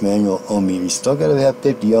service manual ohm meter. You still got to have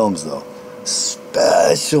 50 ohms though,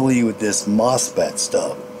 especially with this MOSFET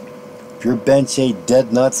stuff. If your bench ain't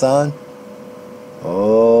dead nuts on,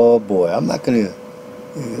 oh boy, I'm not gonna.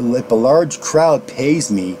 If a large crowd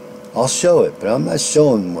pays me, I'll show it, but I'm not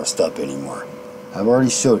showing more stuff anymore. I've already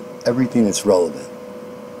showed everything that's relevant.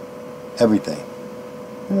 Everything.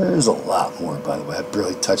 There's a lot more, by the way. I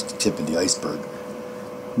barely touched the tip of the iceberg.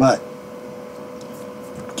 But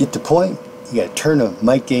get the point. You got to turn the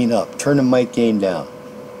mic gain up, turn the mic gain down.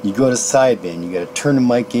 You go to sideband, you got to turn the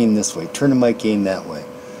mic gain this way, turn the mic gain that way.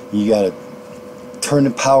 You got to turn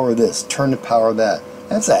the power of this, turn the power of that.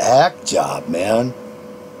 That's a hack job, man.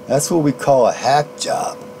 That's what we call a hack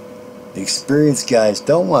job. The experienced guys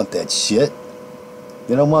don't want that shit.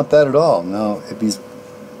 They don't want that at all. Now, if he's,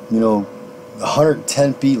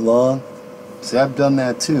 110 feet long, see, I've done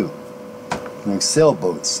that too. Like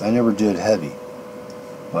sailboats. I never did heavy,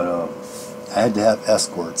 but I had to have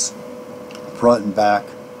escorts, front and back.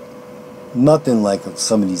 Nothing like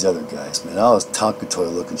some of these other guys, man. I was Tonka toy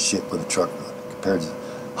looking shit with a truck compared to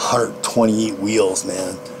 128 wheels,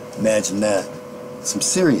 man. Imagine that. Some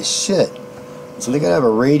serious shit. So they gotta have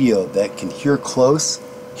a radio that can hear close,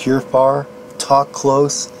 hear far, talk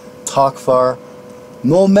close, talk far,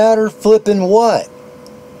 no matter flipping what.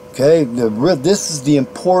 Okay, this is the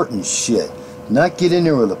important shit. Not get in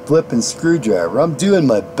there with a flipping screwdriver. I'm doing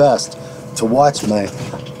my best to watch my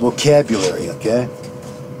vocabulary, okay?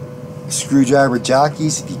 Screwdriver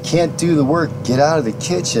jockeys, if you can't do the work, get out of the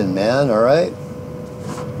kitchen, man, alright?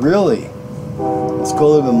 Really. Let's go a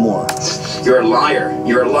little bit more. You're a liar.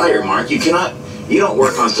 You're a liar, Mark. You don't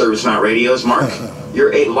work on service mount radios, Mark.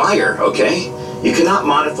 You're a liar, okay? You cannot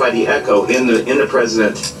modify the echo in the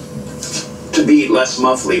President to be less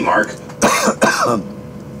muffly, Mark.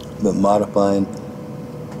 But modifying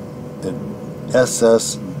the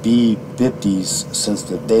SSB50s since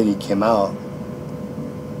the day they came out,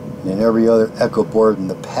 and every other echo board in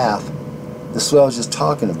the path. This is what I was just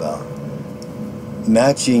talking about.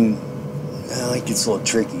 Matching, it gets a little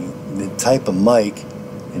tricky, the type of mic,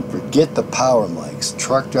 and forget the power mics.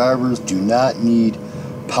 Truck drivers do not need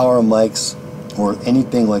power mics or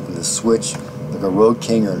anything like the switch, like a Road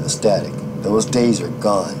King or a Static. Those days are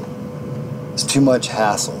gone. It's too much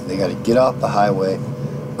hassle. They got to get off the highway,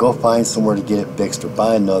 go find somewhere to get it fixed, or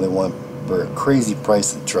buy another one for a crazy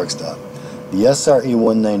price at the truck stop. The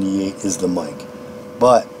SRE198 is the mic,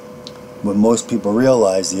 but what most people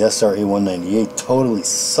realize, the SRE198 totally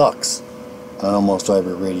sucks on almost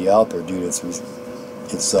every radio out there due to its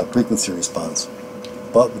frequency response.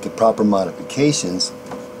 But with the proper modifications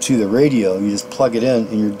to the radio, you just plug it in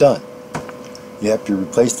and you're done. You have to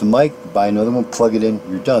replace the mic, buy another one, plug it in,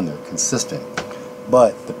 you're done. They're consistent.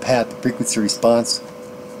 but the path, the frequency response,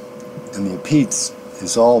 and the impedance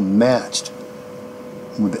is all matched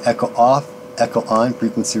with the echo off, echo on,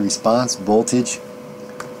 frequency response, voltage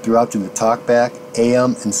throughout to the talkback,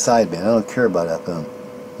 AM and sideband. I don't care about FM.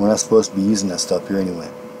 We're not supposed to be using that stuff here anyway,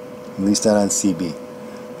 at least not on CB.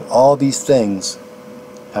 But all these things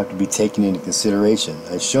have to be taken into consideration.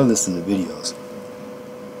 I show this in the videos.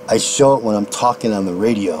 I show it when I'm talking on the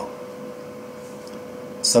radio.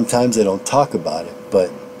 Sometimes I don't talk about it,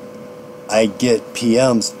 but I get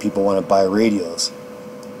PMs, people want to buy radios.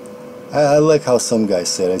 I like how some guy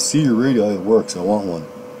said, I see your radio, it works, I want one.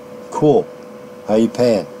 Cool. How you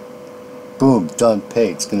paying? Boom, done,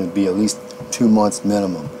 paid. It's going to be at least 2 months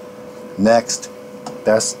minimum. Next.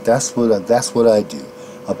 That's what I do.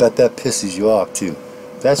 I bet that pisses you off too.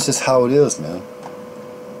 That's just how it is, man.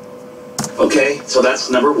 Okay, so that's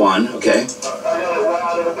number one, okay?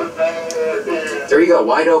 There you go,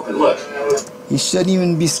 wide open, look. He shouldn't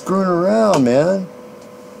even be screwing around, man.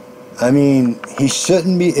 I mean, he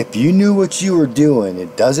shouldn't be. If you knew what you were doing,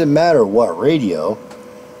 it doesn't matter what radio,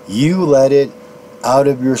 you let it out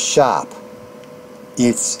of your shop.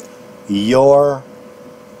 It's your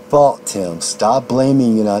fault, Tim. Stop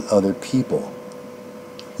blaming it on other people.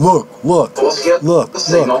 Look.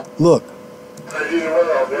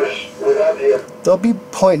 Don't be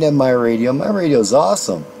pointing at my radio. My radio's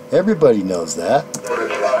awesome. Everybody knows that.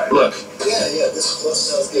 Look. Yeah, this plus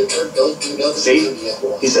sounds good. Trent, don't do nothing. See?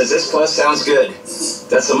 He says this plus sounds good.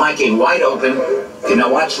 That's the mic in wide open. Okay,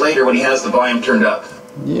 now watch later when he has the volume turned up.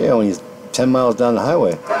 Yeah, when he's 10 miles down the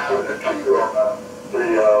highway.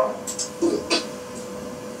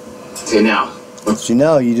 Okay, now. See,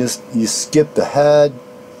 now you skip the head.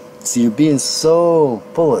 See, you're being so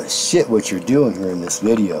full of shit what you're doing here in this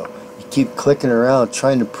video. You keep clicking around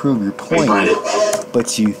trying to prove your point,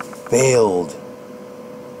 but you failed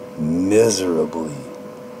miserably.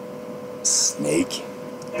 Snake.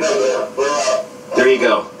 There you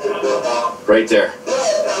go. Right there.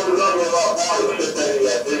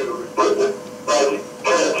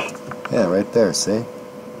 Yeah, right there, see?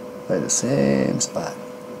 Right in the same spot.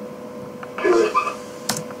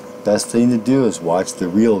 Best thing to do is watch the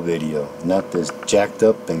real video, not this jacked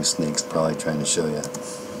up thing Snake's probably trying to show you.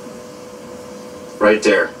 Right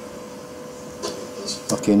there.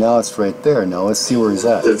 Okay, now it's right there. Now let's see where he's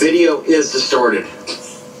at. The video is distorted.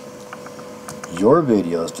 Your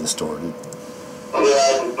video is distorted.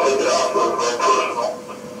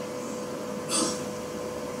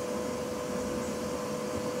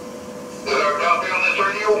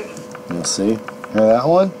 You see? Hear that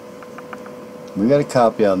one? We got a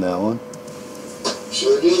copy on that one.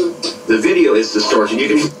 Sure do. The video is distortion. You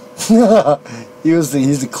can.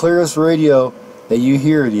 He's the clearest radio that you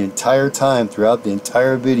hear the entire time throughout the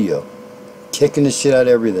entire video. Kicking the shit out of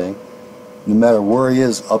everything. No matter where he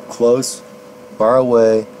is, up close, far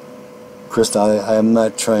away. Krista, I am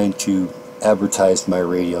not trying to advertise my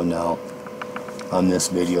radio now on this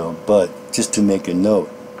video, but just to make a note,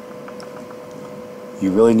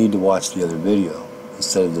 you really need to watch the other video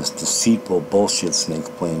instead of this deceitful bullshit Snake's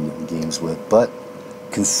playing games with. But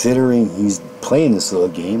considering he's playing this little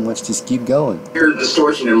game, let's just keep going. Hear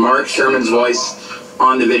distortion in Mark Sherman's voice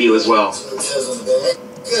on the video as well. So it says on the back,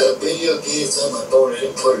 I got a video game on my phone. I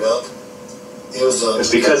didn't put it up. It was It's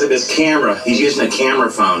because of his camera. He's using a camera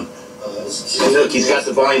phone. And look, he's got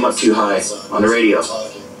the volume up too high on the radio. I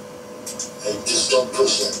just don't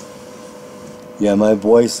push it. Yeah, my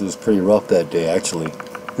voice was pretty rough that day, actually.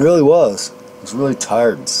 It really was. I was really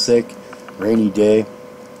tired and sick, rainy day.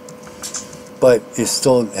 But it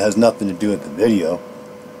still has nothing to do with the video.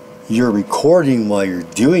 You're recording while you're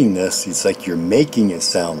doing this. It's like you're making it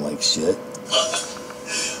sound like shit.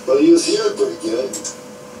 Well, he was here pretty good.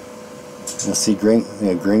 Now see,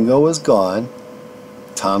 Gringo was gone.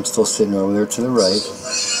 Tom's still sitting over there to the right.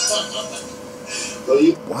 Well,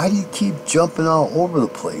 Why do you keep jumping all over the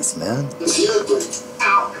place, man? he was here pretty.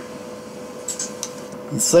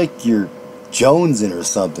 It's like you're jonesing or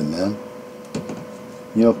something, man.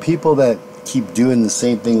 You know, people that keep doing the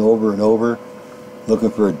same thing over and over,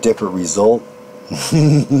 looking for a different result.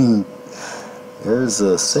 There's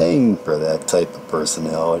a saying for that type of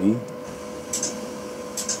personality.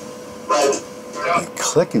 The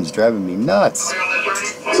clicking's driving me nuts.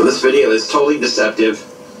 So this video is totally deceptive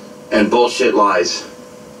and bullshit lies.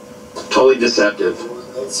 Totally deceptive.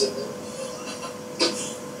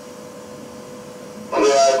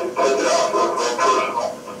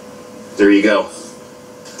 There you go.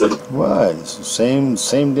 The What? It's the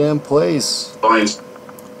same damn place. volume's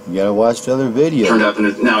You gotta watch the other video. turned up,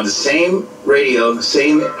 and now the same radio, the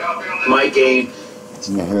same mic gain,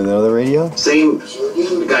 You hear the other radio? Same,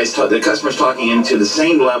 the customer's talking into the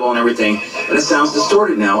same level and everything, and it sounds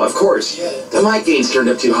distorted now, of course. The mic gain's turned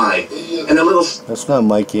up too high, and the little... That's not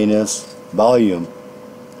mic gain, that's volume.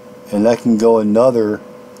 And that can go another,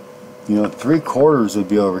 you know, 3/4 would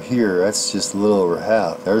be over here. That's just a little over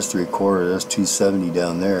half. There's 3/4, there's 270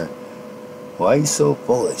 down there. Why are you so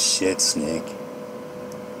full of shit, Snake?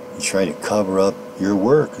 You're trying to cover up your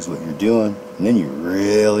work is what you're doing. And then you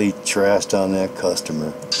really trashed on that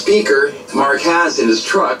customer. Speaker Mark has in his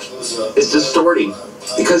truck is distorting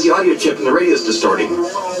because the audio chip in the radio is distorting.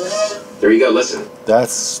 There you go, listen.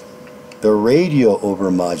 That's the radio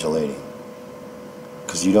over-modulating.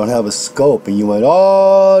 Because you don't have a scope and you went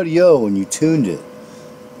audio when you tuned it.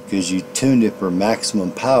 Because you tuned it for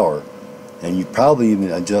maximum power. And you probably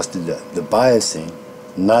even adjusted the biasing,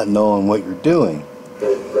 not knowing what you're doing.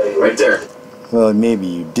 Right there. Well, maybe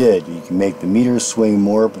you did. You can make the meter swing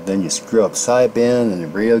more, but then you screw up sideband and the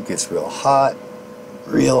radio gets real hot.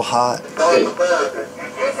 Real hot. Hey.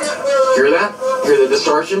 Hear that? Hear the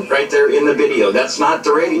distortion? Right there in the video. That's not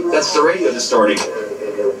the radio. That's the radio distorting.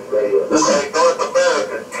 Listen.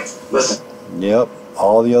 Listen. Yep.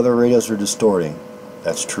 All the other radios are distorting.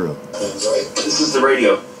 That's true. This is the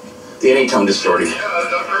radio. The anytone distorting.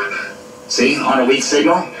 See? On a weak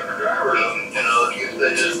signal?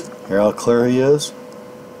 Hear how clear he is?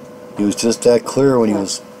 He was just that clear when he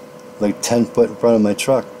was like 10 foot in front of my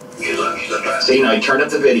truck. See, now he turned up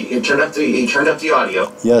the video. He turned up the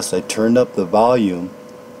audio. Yes, I turned up the volume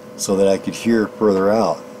so that I could hear further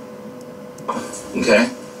out. Okay.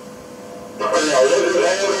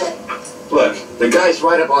 Look, the guy's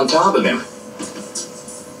right up on top of him.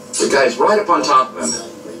 The guy's right up on top of him.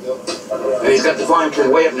 And he's got the volume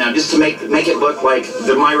turned way up now just to make it look like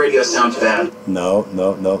my radio sounds bad. No.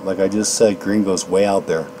 Like I just said, green goes way out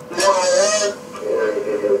there.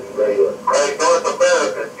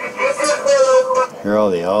 Hear how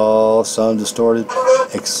they all sound distorted?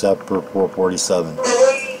 Except for 447.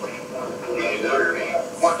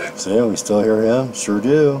 See, we still hear him? Sure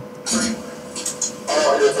do.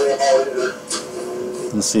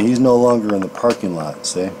 And see, he's no longer in the parking lot,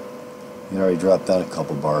 see? He already dropped down a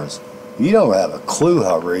couple bars. You don't have a clue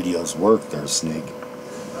how radios work there, Snake.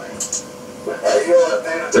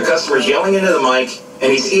 The customer's yelling into the mic,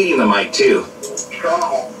 and he's eating the mic, too.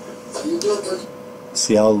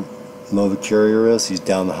 See how low the carrier is? He's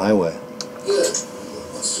down the highway.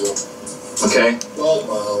 Okay. 12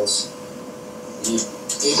 miles.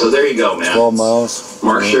 So there you go, man. 12 miles.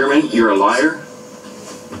 Mark Sherman, you're a liar,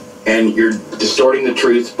 and you're distorting the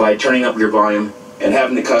truth by turning up your volume and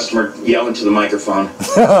having the customer yell into the microphone.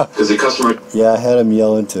 Because the customer... Yeah, I had him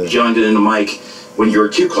yell into it. Joined in the mic when you were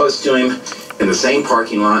too close to him in the same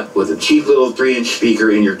parking lot with a cheap little 3-inch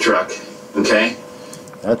speaker in your truck. Okay?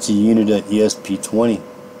 That's a unit at ESP20.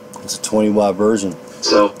 It's a 20-watt version.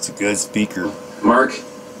 So... It's a good speaker. Mark,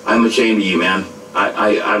 I'm ashamed of you, man.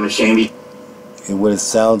 I'm ashamed of you. And what it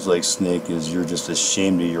sounds like, Snake, is you're just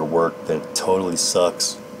ashamed of your work that it totally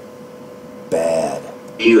sucks. Bad.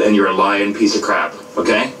 You and you're a lying piece of crap,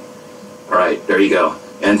 okay? All right, there you go.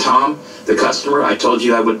 And Tom, the customer, I told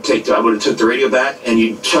you I would have took the radio back, and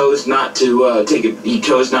you chose not to take it. You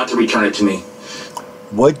chose not to return it to me.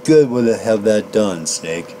 What good would it have that done,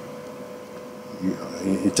 Snake?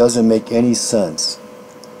 It doesn't make any sense.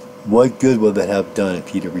 What good would it have done if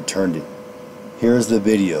he'd have returned it? Here's the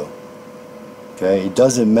video. Okay, it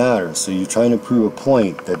doesn't matter. So you're trying to prove a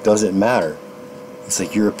point that doesn't matter. It's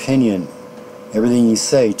like your opinion. Everything you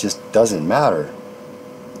say just doesn't matter.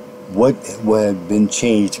 What would have been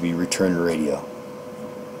changed to be returned to radio?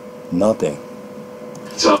 Nothing.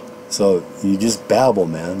 So you just babble,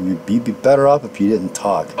 man. You'd be better off if you didn't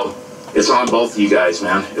talk. It's on both of you guys,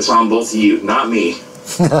 man. It's on both of you, not me.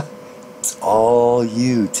 It's all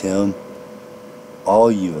you, Tim. All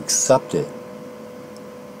you. Accept it.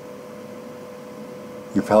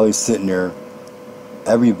 You're probably sitting there,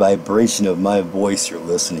 every vibration of my voice you're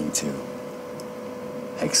listening to.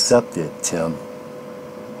 Accept it, Tim.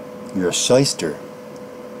 You're a shyster.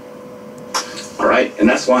 Alright, and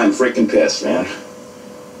that's why I'm freaking pissed, man.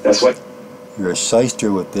 That's what... You're a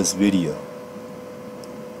shyster with this video.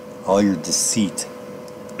 All your deceit.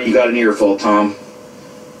 You got an earful, Tom.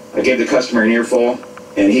 I gave the customer an earful,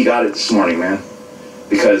 and he got it this morning, man.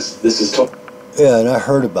 Because this is... Yeah, and I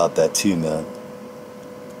heard about that too, man.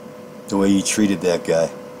 The way you treated that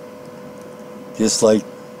guy. Just like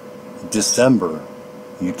December,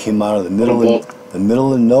 you came out of the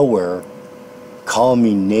middle of nowhere, calling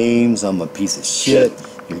me names, I'm a piece of shit,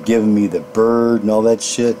 you're giving me the bird and all that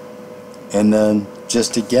shit. And then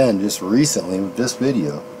just recently with this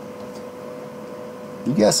video,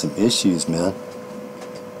 you got some issues, man.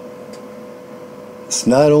 It's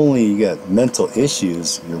not only you got mental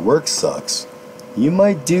issues, your work sucks. You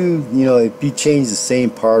might do, you know, if you change the same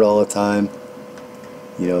part all the time,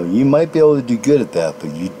 you know, you might be able to do good at that,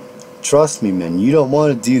 but you trust me, man, you don't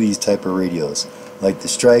want to do these type of radios like the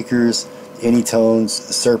Strikers, Anytones,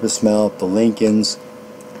 the Surface Mount, the Lincolns.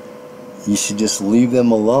 You should just leave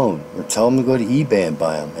them alone, or tell them to go to eBay and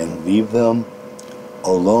buy them, and leave them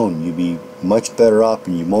alone. You'd be much better off,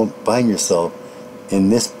 and you won't find yourself in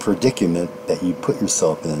this predicament that you put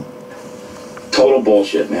yourself in. Total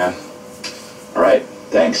bullshit, man. Alright,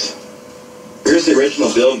 thanks. Here's the original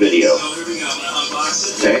build video.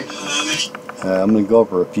 Okay? I'm going to go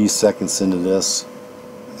for a few seconds into this.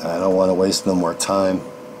 I don't want to waste no more time.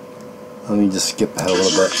 Let me just skip ahead a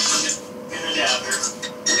little bit.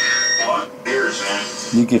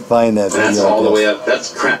 You can find that video. That's all the way up.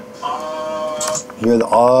 That's crap. Hear the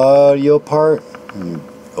audio part? Let me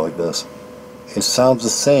go like this. It sounds the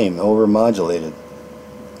same, over-modulated.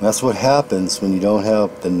 That's what happens when you don't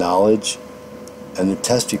have the knowledge and the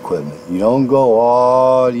test equipment. You don't go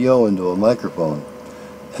audio into a microphone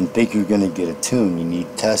and think you're going to get a tune. You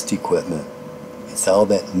need test equipment. It's all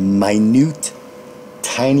that minute,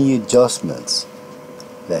 tiny adjustments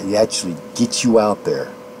that actually get you out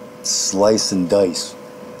there. Slice and dice.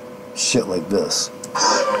 Shit like this.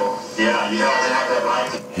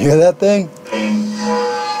 Hear that thing?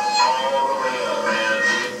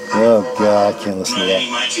 Oh God, I can't listen to that.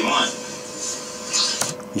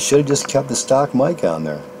 You should have just kept the stock mic on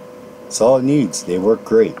there. That's all it needs. They work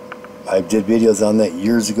great. I did videos on that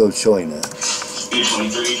years ago showing that.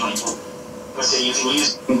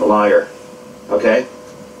 Liar. Okay?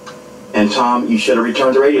 And Tom, you should have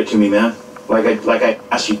returned the radio to me, man. Like I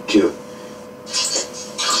asked you to.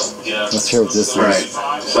 Let's hear what this is.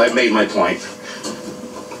 Alright, so I've made my point.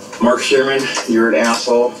 Mark Sherman, you're an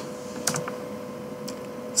asshole.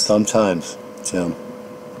 Sometimes, Tim.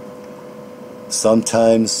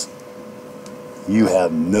 Sometimes you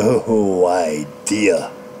have no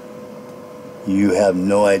idea. You have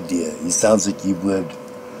no idea. It sounds like you've lived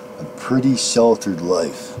a pretty sheltered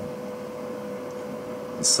life.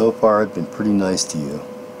 And so far I've been pretty nice to you.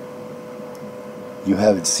 You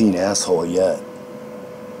haven't seen asshole yet.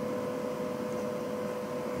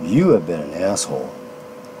 You have been an asshole.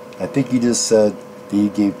 I think you just said that you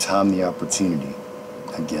gave Tom the opportunity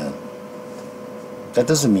again. That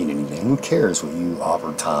doesn't mean anything. Who cares what you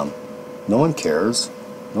offer Tom? No one cares.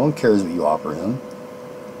 No one cares what you offer him.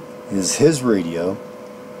 It is his radio.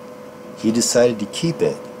 He decided to keep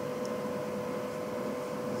it.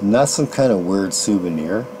 Not some kind of weird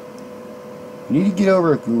souvenir. You need to get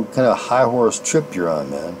over what kind of high horse trip you're on,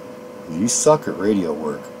 man. You suck at radio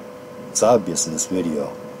work. It's obvious in this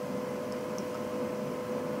video.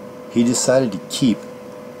 He decided to keep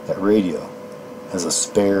that radio as a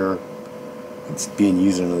spare. It's being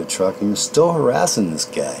used in another truck, and you're still harassing this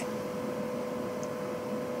guy.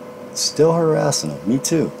 Still harassing him. Me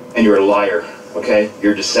too. And you're a liar, okay?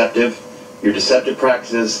 You're deceptive. Your deceptive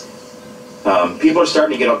practices. People are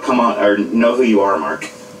starting to come on or know who you are, Mark.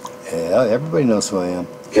 Yeah, everybody knows who I am.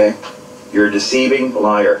 Okay? You're a deceiving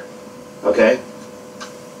liar. Okay?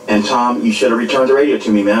 And Tom, you should have returned the radio to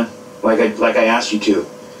me, man. Like I asked you to.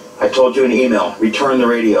 I told you in an email, return the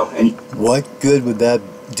radio. And what good would that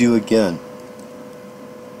do again?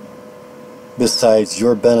 Besides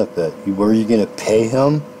your benefit, were you going to pay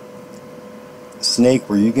him? Snake,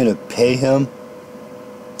 were you going to pay him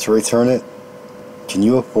to return it? Can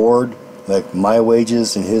you afford like my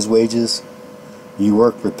wages and his wages? You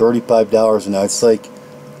work for $35 an hour. It's like,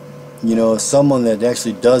 you know, someone that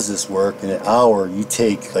actually does this work in an hour, you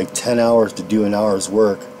take like 10 hours to do an hour's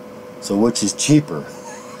work. So which is cheaper?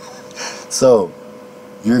 So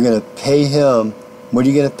you're going to pay him. What are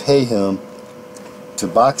you going to pay him to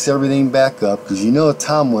box everything back up? Because you know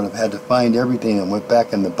Tom would have had to find everything that went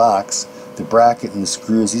back in the box, the bracket and the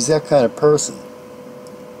screws. He's that kind of person.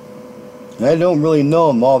 And I don't really know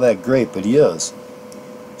him all that great, but he is.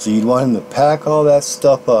 So you'd want him to pack all that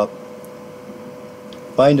stuff up,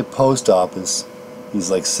 find a post office. He's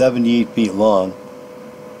like 78 feet long,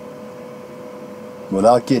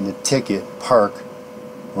 without getting a ticket, park,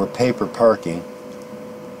 or pay for parking.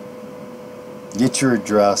 Get your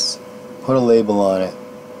address, put a label on it,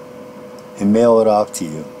 and mail it off to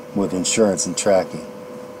you with insurance and tracking.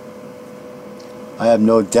 I have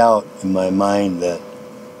no doubt in my mind that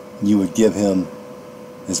you would give him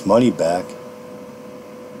his money back.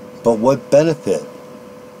 But what benefit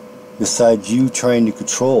besides you trying to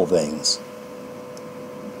control things?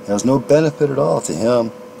 There's no benefit at all to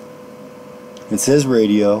him. It's his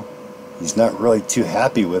radio. He's not really too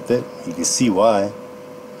happy with it. You can see why.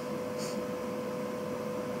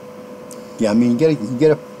 Yeah, I mean, you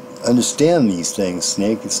gotta understand these things,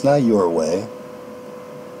 Snake. It's not your way.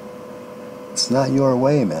 It's not your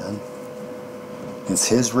way, man. It's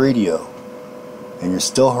his radio. And you're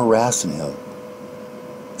still harassing him.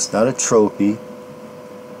 It's not a trophy.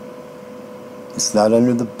 It's not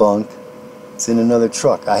under the bunk. It's in another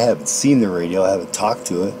truck. I haven't seen the radio. I haven't talked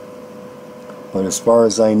to it. But as far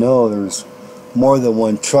as I know, there's more than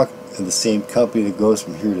one truck of the same company that goes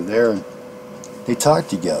from here to there, and they talk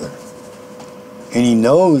together. And he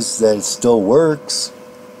knows that it still works.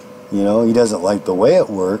 You know, he doesn't like the way it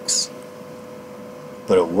works,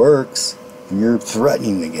 but it works, and you're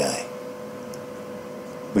threatening the guy.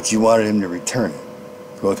 But you wanted him to return it.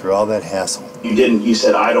 Go through all that hassle. You didn't. You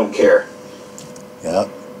said, I don't care. Yeah.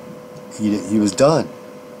 He was done.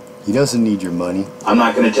 He doesn't need your money. I'm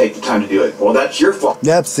not going to take the time to do it. Well, that's your fault.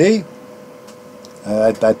 Yep, see?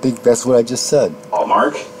 I think that's what I just said. Oh,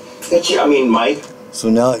 Mark. Mike. So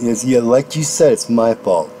now, yeah, like you said, it's my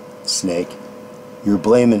fault, Snake. You're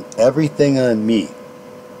blaming everything on me.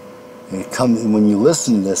 And when you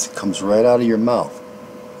listen to this, it comes right out of your mouth.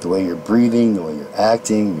 The way you're breathing, the way you're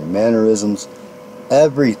acting, your mannerisms,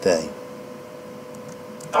 everything.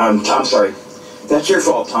 I'm sorry. That's your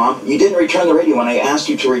fault, Tom. You didn't return the radio when I asked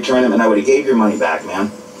you to return them, and I would have gave your money back,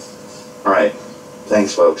 man. All right.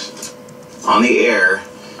 Thanks, folks. On the air,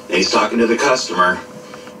 and he's talking to the customer.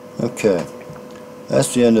 Okay.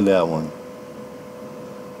 That's the end of that one.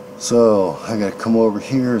 So, I gotta come over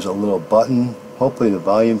here. There's a little button. Hopefully the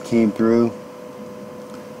volume came through.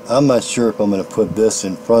 I'm not sure if I'm gonna put this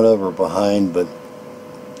in front of or behind, but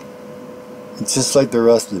it's just like the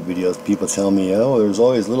rest of the videos. People tell me, oh, there's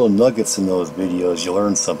always little nuggets in those videos you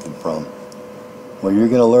learn something from. Well, you're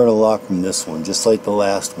going to learn a lot from this one, just like the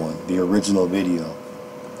last one, the original video.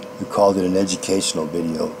 We called it an educational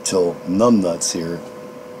video, till numbnuts here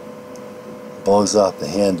blows off the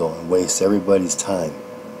handle and wastes everybody's time.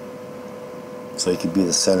 So you can be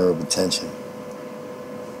the center of attention.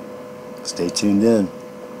 Stay tuned in.